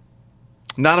not?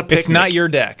 Not a picnic. It's not your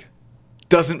deck.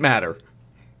 Doesn't matter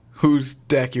whose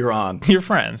deck you're on. Your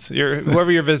friends,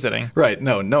 whoever you're visiting. Right.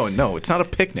 No. It's not a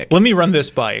picnic. Let me run this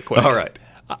by you quick. All right.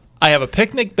 I have a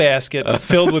picnic basket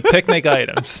filled with picnic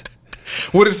items.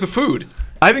 What is the food?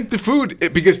 I think the food,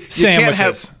 because you can't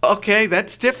Sandwiches. have. Okay,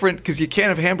 that's different because you can't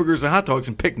have hamburgers and hot dogs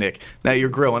and picnic. Now you're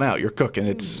grilling out. You're cooking.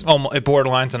 It's It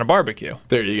borderlines on a barbecue.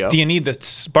 there. You go. Do you need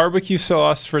the barbecue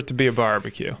sauce for it to be a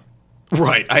barbecue?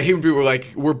 Right. I hate when people are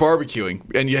like, we're barbecuing,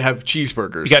 and you have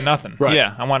cheeseburgers. You got nothing. Right.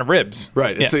 Yeah, I want ribs.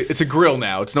 Right. Yeah. It's a grill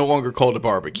now. It's no longer called a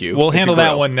barbecue. We'll It's a handle that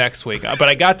grill. one next week. But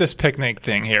I got this picnic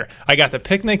thing here. I got the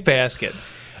picnic basket.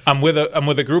 I'm with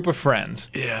a group of friends.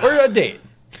 Yeah. Or a date.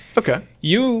 Okay.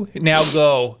 You now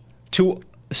go to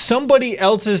somebody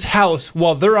else's house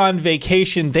while they're on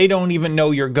vacation. They don't even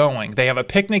know you're going. They have a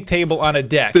picnic table on a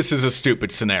deck. This is a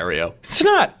stupid scenario. It's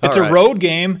not. It's All a right. road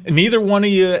game. Neither one of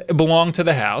you belong to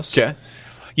the house. Okay.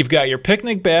 You've got your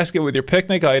picnic basket with your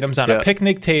picnic items on Yeah. a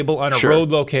picnic table on a Sure. road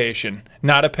location.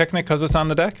 Not a picnic because it's on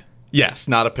the deck? Yes,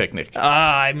 not a picnic.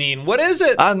 I mean, what is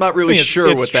it? I'm not really sure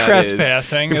it's what that is.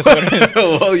 trespassing is what it is.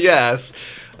 Well, yes.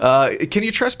 Can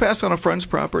you trespass on a friend's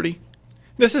property?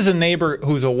 This is a neighbor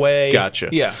who's away. Gotcha.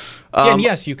 Yeah. Yeah, and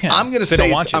yes, you can. I'm gonna They say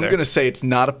don't want you I'm there. gonna say it's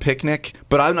not a picnic,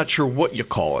 but I'm not sure what you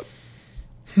call it.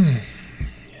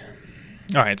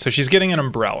 All right, so she's getting an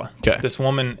umbrella. 'Kay. This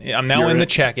woman, I'm now You're in in the it.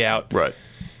 checkout. Right.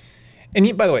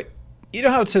 And by the way, you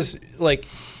know how it says, like,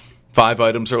 5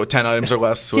 items or 10 items or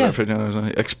less. Yeah.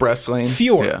 Whatever. Express lane.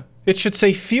 fewer. Yeah. It should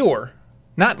say fewer,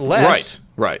 not less.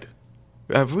 Right.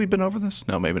 Have we been over this?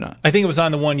 No, maybe not. I think it was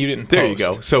on the one you didn't post. There you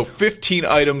go. So 15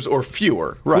 items or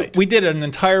fewer. Right. We did an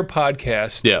entire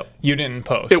podcast. Yeah. You didn't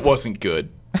post. It wasn't good.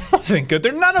 It wasn't good.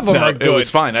 None of them No, are it good. was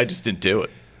fine. I just didn't do it.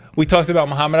 We talked about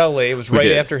Muhammad Ali. It was right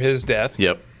did. after his death.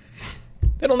 Yep.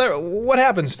 It'll never. What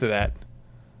happens to that?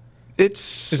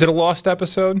 Is it a lost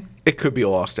episode? It could be a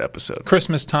lost episode.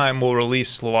 Christmas time we'll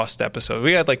release lost episodes.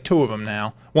 We had like 2 of them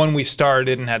now. One we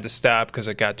started and had to stop because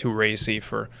it got too racy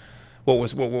for what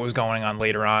was going on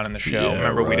later on in the show. Yeah,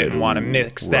 Remember, we didn't want to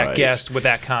mix that guest with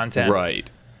that content. Right.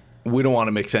 We don't want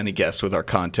to mix any guests with our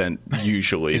content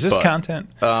usually. Is this content?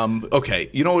 Okay.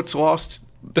 You know what's lost?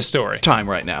 The story. Time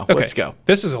right now. Okay. Let's go.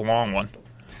 This is a long one.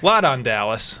 A lot on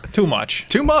Dallas. Too much.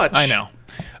 Too much. I know.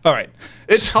 All right.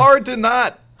 It's hard to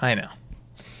not. I know.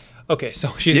 Okay,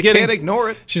 so You can't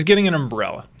ignore it. She's getting an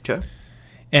umbrella. Okay.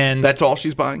 And That's all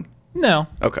she's buying? no.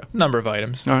 Okay. Number of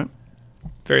items. All right.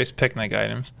 Various picnic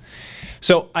items.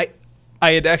 So I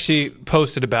had actually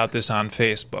posted about this on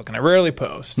Facebook, and I rarely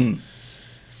post,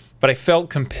 but I felt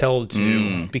compelled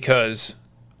to because,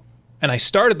 and I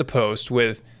started the post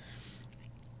with,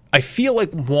 I feel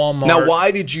like Walmart. Now,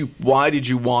 why did you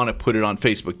want to put it on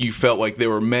Facebook? You felt like there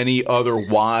were many other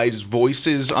wise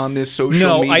voices on this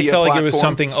social media I felt like it was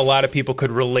platform? something a lot of people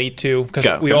could relate to because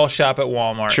we Okay. all shop at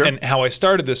Walmart. Sure. And how I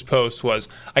started this post was,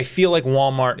 I feel like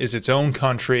Walmart is its own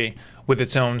country with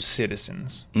its own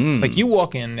citizens. Like you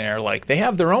walk in there, like they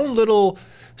have their own little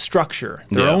structure,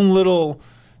 their Yeah. own little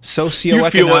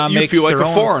socioeconomics. You feel like their a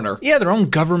own, foreigner. Yeah, their own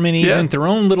government even, their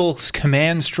own little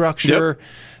command structure,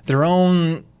 their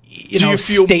own Do you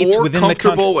feel states more within the country.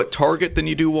 comfortable at Target than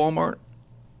you do Walmart?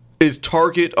 Is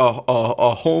Target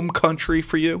a home country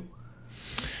for you?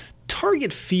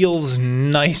 Target feels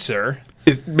nicer.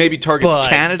 Is maybe Target's But,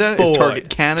 Canada? boy, Is Target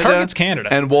Canada? Target's Canada.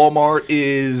 And Walmart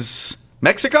is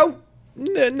Mexico?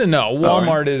 No.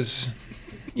 Walmart is,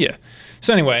 yeah.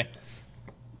 So anyway,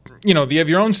 you have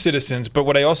your own citizens, but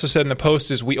what I also said in the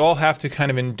post is we all have to kind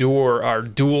of endure our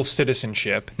dual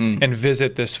citizenship and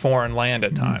visit this foreign land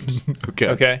at times.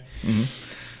 Okay?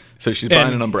 So she's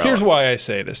buying an umbrella. Here's why I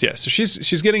say this. Yeah, so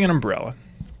she's getting an umbrella.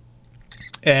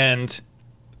 And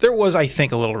there was, I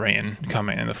think, a little rain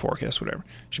coming in the forecast, whatever.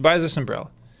 She buys this umbrella.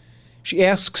 She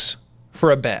asks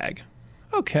for a bag.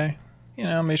 Okay.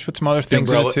 Maybe she put some other things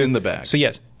umbrella in it too. in the bag. So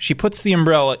yes, she puts the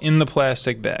umbrella in the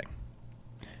plastic bag.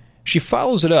 She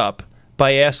follows it up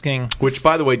by asking... Which,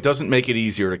 by the way, doesn't make it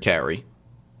easier to carry.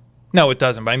 No, it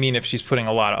doesn't. But I mean if she's putting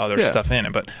a lot of other stuff in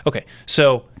it. But okay,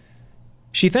 so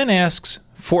she then asks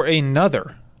for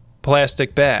another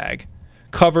plastic bag,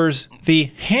 covers the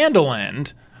handle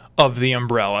end of the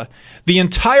umbrella. The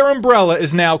entire umbrella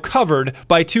is now covered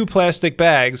by 2 plastic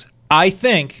bags. I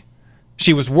think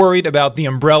she was worried about the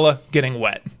umbrella getting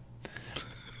wet.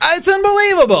 It's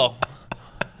unbelievable.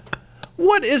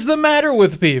 What is the matter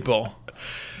with people?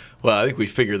 Well, I think we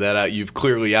figured that out. You've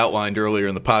clearly outlined earlier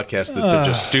in the podcast that they're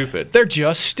just stupid. They're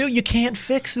just you can't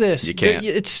fix this. You can't.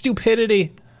 It's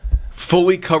stupidity.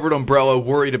 Fully covered umbrella,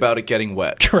 worried about it getting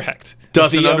wet. Correct.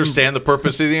 Doesn't understand the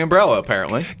purpose of the umbrella,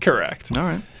 apparently. Correct. All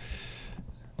right.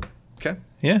 Okay.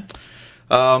 Yeah.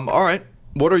 All right.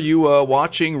 What are you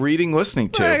watching, reading, listening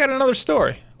to? I got another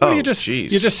story. What are you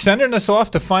jeez. You're just sending us off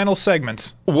to final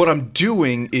segments. What I'm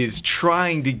doing is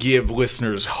trying to give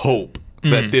listeners hope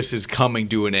that this is coming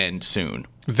to an end soon.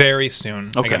 Very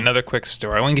soon. Okay. I got another quick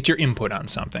story. I want to get your input on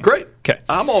something. Great. Okay.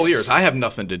 I'm all ears. I have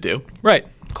nothing to do. Right.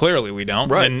 Clearly we don't.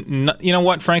 Right. And you know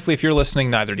what? Frankly, if you're listening,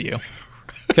 neither do you.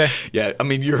 Okay. Yeah, I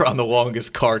mean, you're on the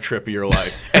longest car trip of your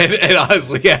life. and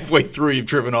honestly, halfway through, you've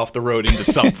driven off the road into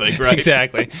something, right?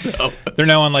 Exactly. So They're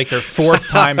now on like their 4th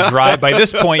time drive. By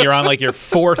this point, you're on like your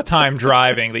 4th time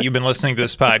driving that you've been listening to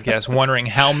this podcast, wondering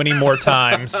how many more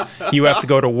times you have to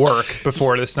go to work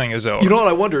before this thing is over. You know what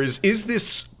I wonder is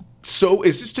this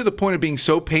to the point of being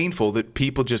so painful that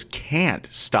people just can't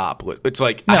stop? It's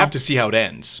like, I have to see how it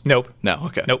ends. Nope. No,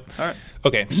 okay. Nope. All right.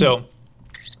 Okay, so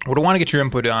what I want to get your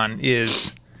input on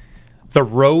is the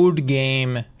road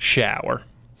game shower.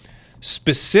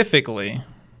 Specifically,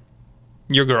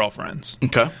 your girlfriend's.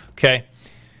 Okay. Okay?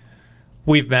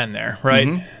 We've been there, right?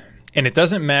 And it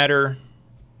doesn't matter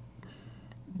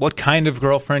what kind of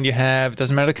girlfriend you have. It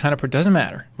doesn't matter the kind of... It doesn't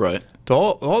matter. Right. It's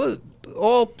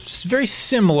all very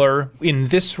similar in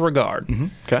this regard.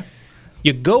 Okay.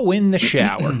 You go in the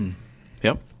shower,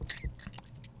 Yep.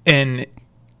 and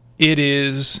it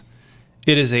is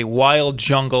a wild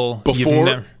jungle.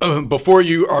 Before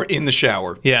you are in the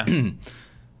shower, Yeah.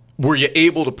 were you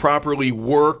able to properly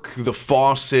work the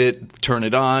faucet, turn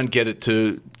it on, get it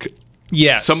to...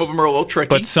 Yes. Some of them are a little tricky.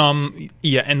 But some,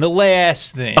 yeah. And the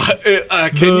last thing.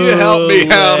 Can you help me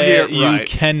out here? You Right.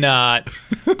 cannot.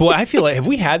 Boy, I feel like, have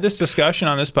we had this discussion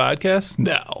on this podcast?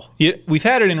 No. Yeah, we've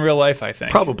had it in real life, I think.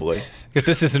 Probably. Because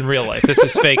this isn't real life. This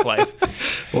is fake life.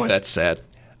 Boy, that's sad.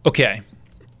 Okay.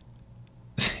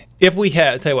 If we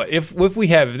have, tell you what, if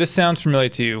this sounds familiar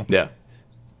to you, Yeah.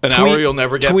 An hour you'll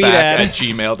never get tweet back at us.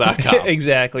 gmail.com.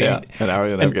 Exactly. Yeah, an hour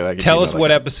you'll never get back at Tell us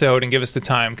what gmail.com. episode and give us the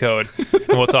time code, and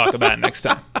we'll talk about it next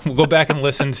time. We'll go back and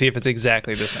listen and see if it's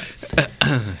exactly the same.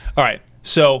 All right.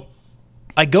 So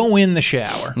I go in the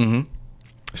shower.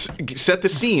 Set the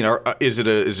scene. Is it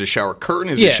a shower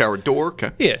curtain? Is it a shower door?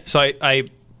 Okay. Yeah. So I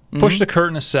pushed the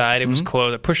curtain aside. It was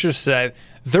closed. I pushed it aside.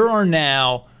 There are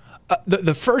now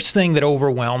the first thing that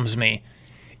overwhelms me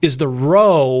is the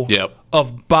row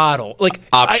of bottle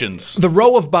options. The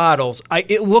row of bottles.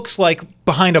 It looks like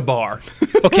behind a bar.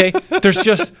 Okay, there's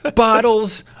just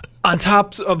bottles on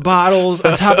top of bottles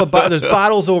on top of bottles. There's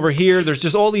bottles over here. There's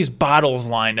just all these bottles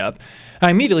lined up. I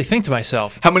immediately think to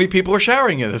myself, how many people are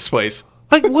showering in this place?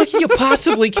 like, what, you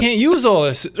possibly can't use all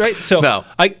this, right? So No.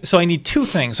 I need two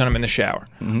things when I'm in the shower.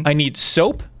 I need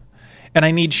soap and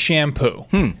I need shampoo.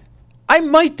 I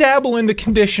might dabble in the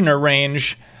conditioner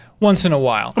range once in a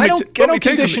while. I don't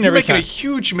condition You're every making time. a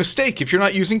huge mistake if you're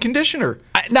not using conditioner.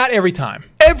 Not every time.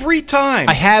 Every time.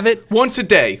 I have it. Once a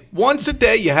day. Once a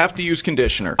day, you have to use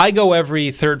conditioner. I go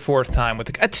every third, fourth time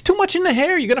with it's too much in the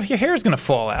hair. Your hair's gonna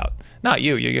fall out. Not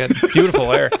you. You get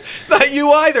beautiful hair. Not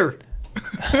you either.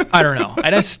 I don't know.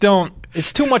 I just don't.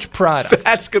 It's too much product.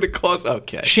 That's going to cause...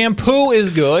 Okay. Shampoo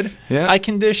is good. Yeah. I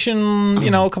condition,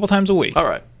 a couple times a week. All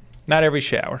right. Not every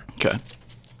shower. Okay.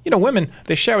 Women,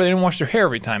 they shower. They don't wash their hair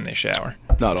every time they shower.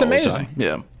 Not it's all amazing. the time.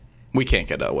 Yeah. We can't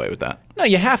get away with that. No,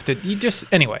 you have to.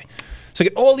 Anyway. So I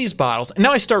get all these bottles, and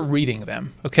now I start reading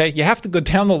them. Okay, you have to go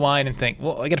down the line and think,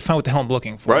 well, I got to find what the hell I'm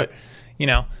looking for. Right.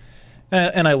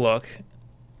 And I look.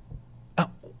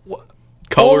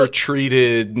 Color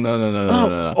treated.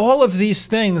 No. All of these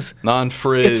things.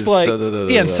 Non-frizz. It's like,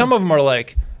 and some of them are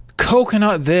like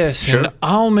coconut this and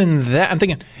almond that. I'm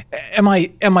thinking, am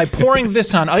I pouring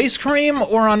this on ice cream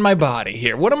or on my body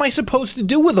here? What am I supposed to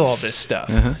do with all this stuff?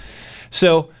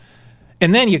 So,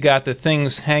 and then you got the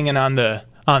things hanging on the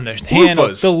handle,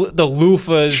 the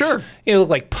loofahs. Sure. Look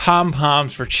like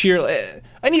pom-poms for cheer.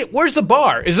 Where's the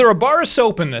bar? Is there a bar of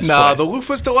soap in this Nah, place? the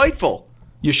loofah's delightful.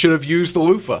 You should have used the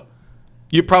loofah.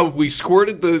 You probably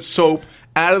squirted the soap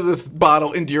out of the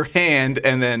bottle into your hand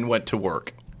and then went to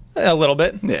work. A little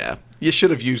bit. Yeah. You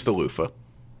should have used the loofah.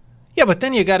 Yeah, but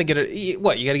then you got to get it. You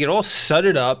got to get it all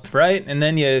sudded up, right? And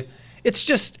then it's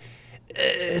just,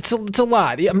 it's a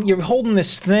lot. You're holding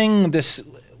this thing.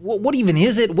 What even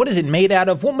is it? What is it made out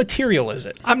of? What material is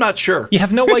it? I'm not sure. You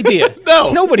have no idea.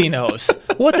 No. Nobody knows.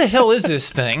 What the hell is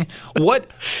this thing?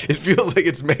 It feels like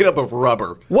it's made up of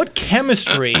rubber. What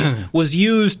chemistry was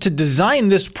used to design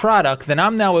this product that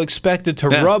I'm now expected to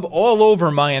rub all over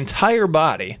my entire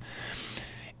body?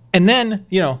 And then,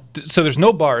 so there's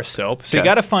no bar of soap. So you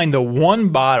got to find the one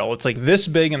bottle. It's like this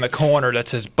big in the corner that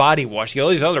says body wash. You got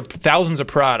all these other thousands of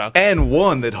products. And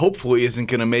one that hopefully isn't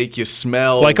going to make you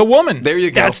smell... like a woman. There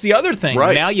you go. That's the other thing.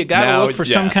 Right. Now you got to look for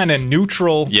some kind of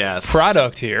neutral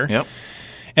product here. Yep.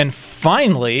 And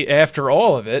finally, after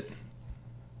all of it,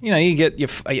 you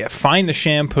find the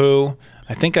shampoo.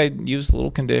 I think I used a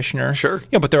little conditioner. Sure.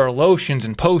 Yeah, but there are lotions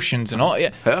and potions and all.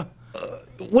 Yeah.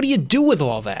 What do you do with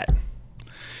all that?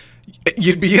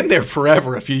 You'd be in there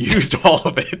forever if you used all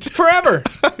of it. Forever.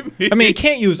 I mean, you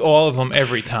can't use all of them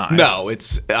every time. No,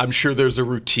 I'm sure there's a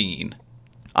routine.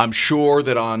 I'm sure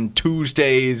that on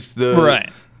Tuesdays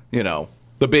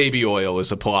the baby oil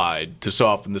is applied to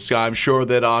soften the skin. I'm sure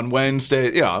that on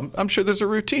Wednesday, I'm sure there's a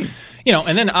routine.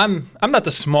 And then I'm not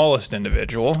the smallest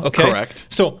individual, okay? Correct.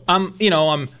 So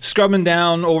I'm scrubbing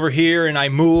down over here and I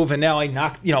move and now I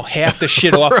knock, half the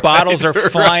shit off. Right, bottles are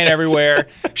flying everywhere.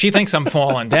 She thinks I'm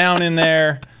falling down in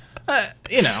there.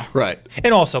 Right.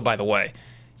 And also, by the way,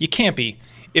 you can't be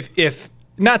if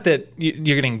not that you're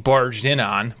getting barged in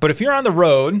on, but if you're on the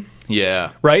road,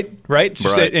 right.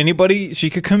 She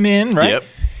could come in, right? Yep.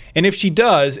 And if she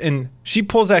does, and she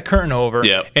pulls that curtain over,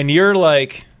 Yep. and you're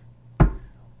like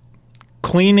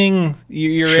cleaning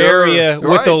your area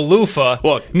with the loofah,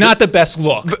 Look, not the best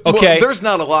look. Okay, Well, there's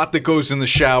not a lot that goes in the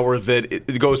shower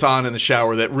it goes on in the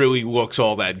shower that really looks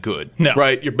all that good. No.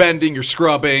 Right? You're bending, you're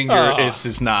scrubbing. This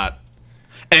is not.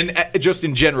 And just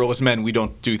in general, as men, we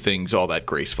don't do things all that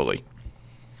gracefully.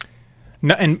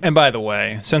 No, and by the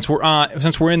way, since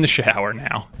we're in the shower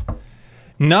now,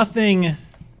 nothing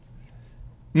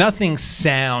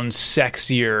sounds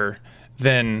sexier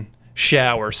than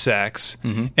shower sex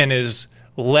and is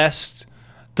less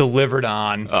delivered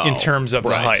on in terms of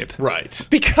the hype. Right.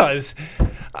 Because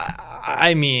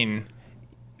I mean,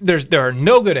 there are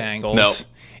no good angles. No.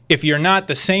 If you're not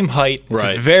the same height, it's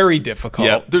Right. very difficult.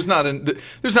 Yeah, there's not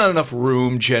enough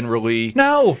room generally.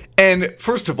 No. And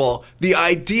first of all, the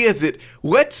idea that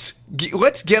let's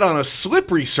get on a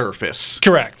slippery surface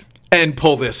Correct. and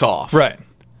pull this off. Right.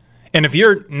 And if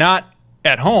you're not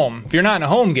at home, if you're not in a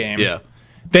home game,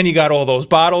 then you got all those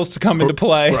bottles to come into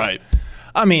play. Right.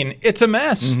 I mean, it's a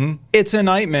mess. It's a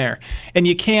nightmare. And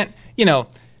you can't,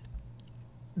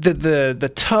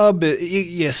 the tub,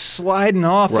 you're sliding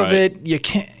off of it. You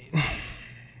can't.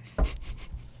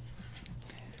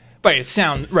 But it's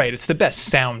the best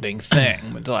sounding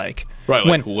thing. Like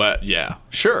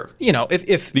sure.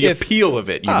 If the appeal of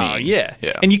it, you mean. Yeah.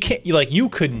 And you can't, you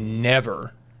could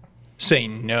never say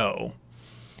no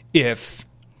if.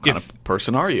 What kind of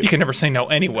person are you? You can never say no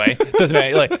anyway. Doesn't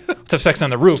matter. Like, let's have sex on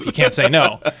the roof. You can't say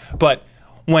no. But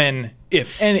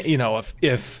if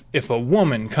a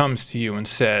woman comes to you and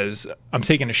says, "I'm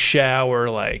taking a shower,"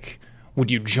 like,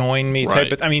 would you join me?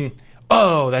 Right. I mean,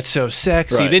 oh, that's so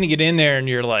sexy. Right. Then you get in there and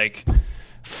you're like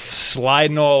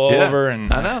sliding all over,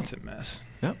 and I know. It's a mess.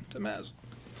 Yep. It's a mess.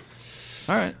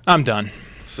 All right. I'm done.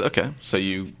 Okay. So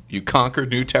you conquered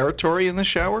new territory in the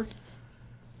shower?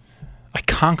 I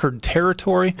conquered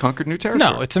territory. Conquered new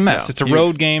territory? No, it's a mess. It's a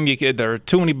road game. There are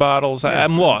too many bottles.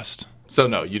 I'm lost. So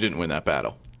no, you didn't win that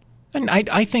battle. And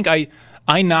I think I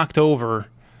knocked over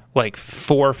like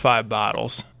 4 or 5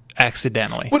 bottles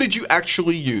accidentally. What did you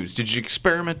actually use? Did you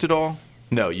experiment at all?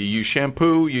 No, you use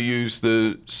shampoo, you use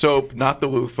the soap, not the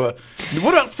loofah.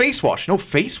 What about face wash? No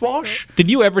face wash?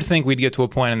 Did you ever think we'd get to a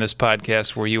point in this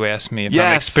podcast where you asked me if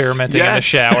I'm experimenting in the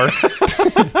shower?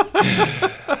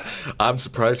 I'm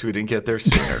surprised we didn't get there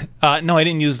sooner. No, I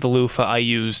didn't use the loofah. I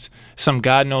used some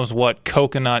God knows what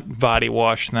coconut body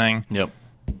wash thing. Yep.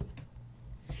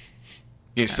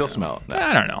 You still smell it?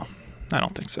 I don't know. I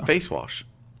don't think so. Face wash.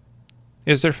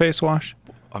 Is there face wash?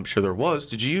 I'm sure there was.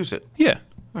 Did you use it? Yeah.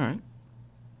 All right.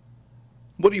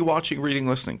 What are you watching, reading,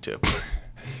 listening to?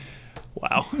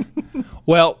 Wow.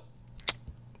 Well,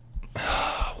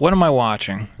 what am I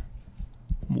watching?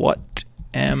 What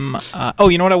am I... Oh,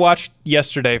 you know what I watched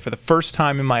yesterday for the first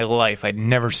time in my life? I'd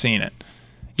never seen it.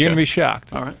 You're going to be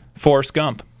shocked. All right. Forrest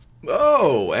Gump.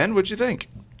 Oh, and what'd you think?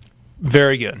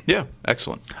 Very good. Yeah,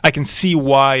 excellent. I can see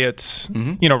why it's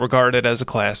regarded as a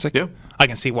classic. Yeah. I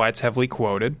can see why it's heavily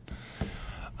quoted.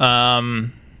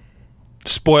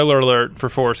 Spoiler alert for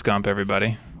Forrest Gump,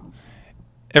 everybody.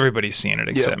 Everybody's seen it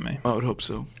except me. I would hope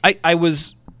so. I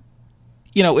was,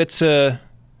 it's a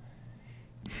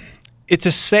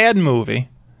sad movie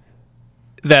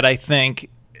that I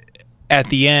think at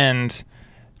the end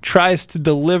tries to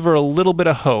deliver a little bit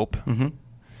of hope,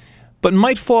 but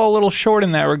might fall a little short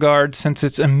in that regard since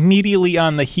it's immediately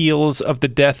on the heels of the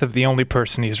death of the only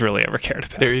person he's really ever cared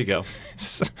about. There you go.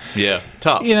 Yeah,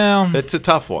 tough. It's a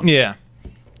tough one. Yeah.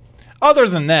 Other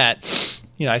than that,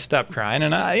 I stopped crying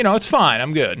and it's fine.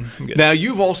 I'm good. Now,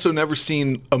 you've also never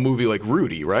seen a movie like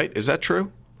Rudy, right? Is that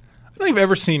true? I don't think I've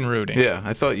ever seen Rudy. Yeah,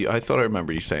 I thought I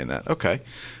remember you saying that. Okay.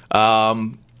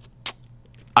 I've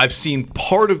seen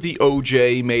part of the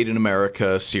O.J. Made in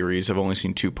America series. I've only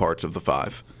seen 2 parts of the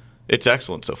 5. It's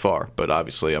excellent so far, but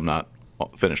obviously I'm not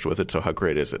finished with it, so how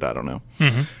great is it? I don't know.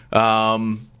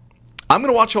 I'm going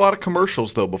to watch a lot of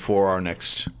commercials, though, before our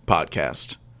next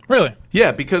podcast. Really?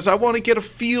 Yeah, because I want to get a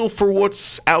feel for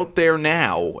what's out there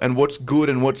now and what's good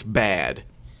and what's bad.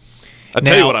 I'll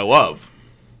tell you what I love.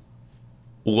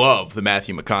 Love the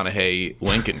Matthew McConaughey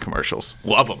Lincoln commercials.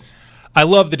 Love them. I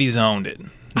love that he's owned it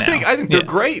now. I think they're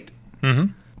great.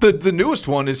 The newest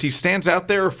one is he stands out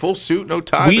there, full suit, no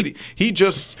tie, but he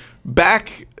just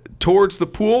back towards the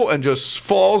pool and just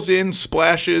falls in,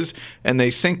 splashes, and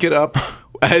they sync it up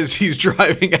as he's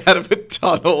driving out of a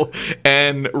tunnel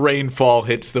and rainfall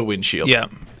hits the windshield. Yeah.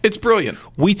 It's brilliant.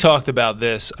 We talked about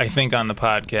this, I think, on the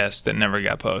podcast that never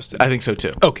got posted. I think so,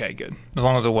 too. Okay, good. As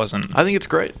long as it wasn't. I think it's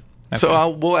great. Okay. So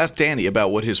we'll ask Danny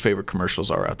about what his favorite commercials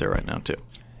are out there right now, too.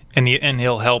 And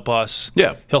he'll help us.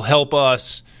 Yeah. He'll help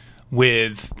us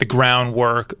with the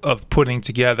groundwork of putting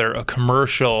together a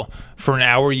commercial for an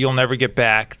hour you'll never get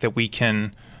back that we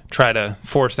can try to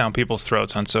force down people's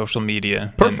throats on social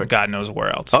media. Perfect. And God knows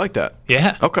where else. I like that.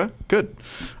 Yeah. Okay, good.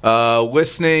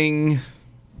 Listening.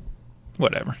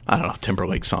 Whatever. I don't know.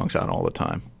 Timberlake songs on all the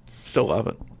time. Still love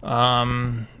it.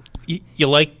 You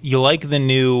like the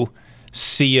new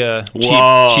Sia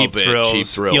Cheap Thrills. Cheap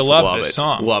Thrills. You love this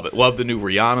song. Love it. Love the new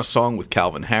Rihanna song with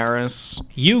Calvin Harris.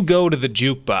 You go to the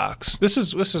jukebox. This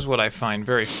is what I find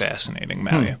very fascinating,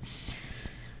 Matthew.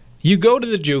 You go to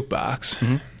the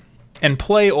jukebox and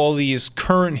play all these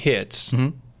current hits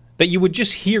that you would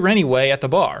just hear anyway at the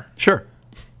bar. Sure.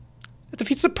 It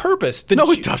defeats the purpose.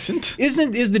 No, it doesn't. Is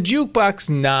the jukebox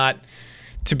not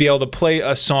to be able to play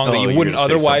a song that you wouldn't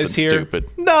otherwise hear? Stupid.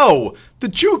 No, the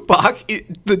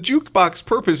jukebox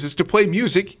purpose is to play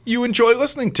music you enjoy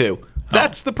listening to.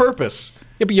 That's the purpose.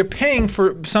 Yeah, but you're paying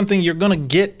for something you're going to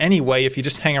get anyway if you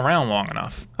just hang around long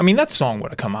enough. I mean, that song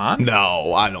would have come on.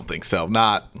 No, I don't think so. No.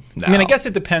 I mean, I guess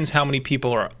it depends how many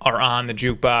people are on the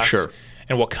jukebox. Sure.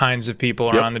 And what kinds of people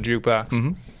are on the jukebox.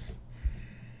 Mm-hmm.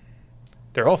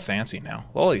 They're all fancy now.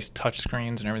 All these touch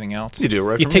screens and everything else. You do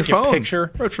right you from take your phone.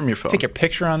 Picture. Right from your phone. Take your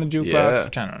picture on the jukebox,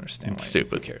 which I don't understand. It's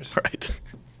stupid. Who cares? Right.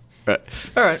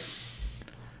 All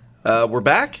right. We're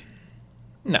back?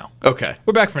 No. Okay.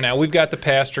 We're back for now. We've got the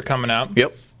pastor coming up.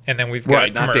 Yep. And then we've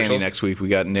got not Danny next week. We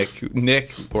got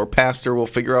Nick or Pastor. We'll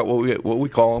figure out what we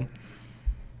call him.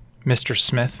 Mr.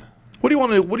 Smith. What do you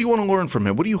want to learn from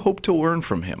him? What do you hope to learn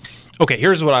from him? Okay,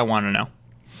 here's what I want to know.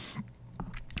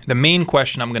 The main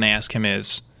question I'm going to ask him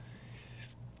is,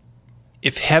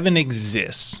 if heaven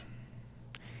exists,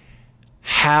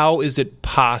 how is it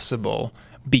possible?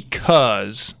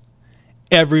 Because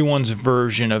everyone's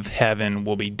version of heaven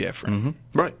will be different.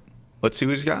 Mm-hmm. Right. Let's see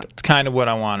what he's got. It's kind of what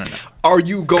I want to know. Are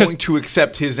you going to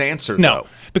accept his answer? No,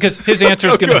 because his answer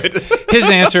is his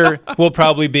answer will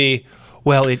probably be,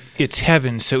 well, it's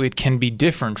heaven, so it can be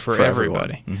different for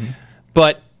everybody. Mm-hmm.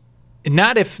 But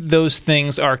not if those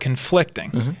things are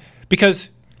conflicting. Mm-hmm. Because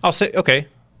I'll say, okay,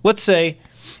 let's say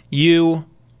you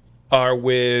are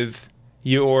with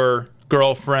your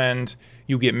girlfriend,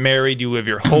 you get married, you live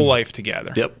your whole life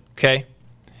together. Yep. Okay?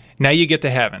 Now you get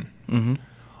to heaven. Mm-hmm.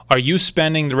 Are you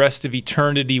spending the rest of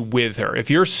eternity with her? If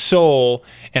your soul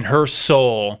and her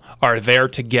soul are there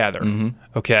together,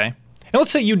 okay? And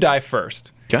let's say you die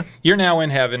first. Okay. You're now in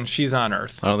heaven. She's on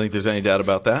earth. I don't think there's any doubt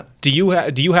about that. Do you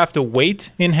have to wait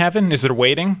in heaven? Is there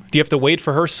waiting? Do you have to wait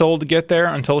for her soul to get there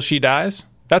until she dies?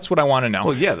 That's what I want to know.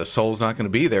 Well, yeah, the soul's not going to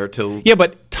be there till... Yeah,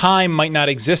 but time might not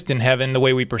exist in heaven the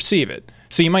way we perceive it.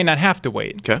 So you might not have to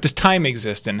wait. Okay. Does time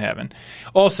exist in heaven?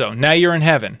 Also, now you're in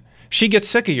heaven. She gets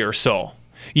sick of your soul.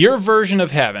 Your version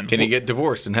of heaven... Can you get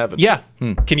divorced in heaven? Yeah.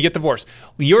 Can you get divorced?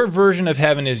 Your version of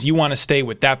heaven is you want to stay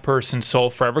with that person's soul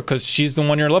forever because she's the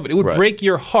one you're in love with. It would break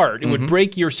your heart. It would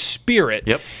break your spirit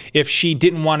if she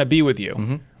didn't want to be with you.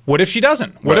 Mm-hmm. What if she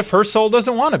doesn't? What if her soul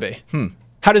doesn't want to be?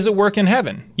 How does it work in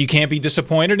heaven? You can't be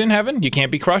disappointed in heaven? You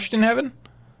can't be crushed in heaven?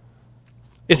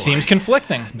 It seems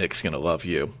conflicting. Nick's going to love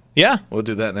you. Yeah. We'll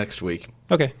do that next week.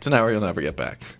 Okay. It's an hour you'll never get back.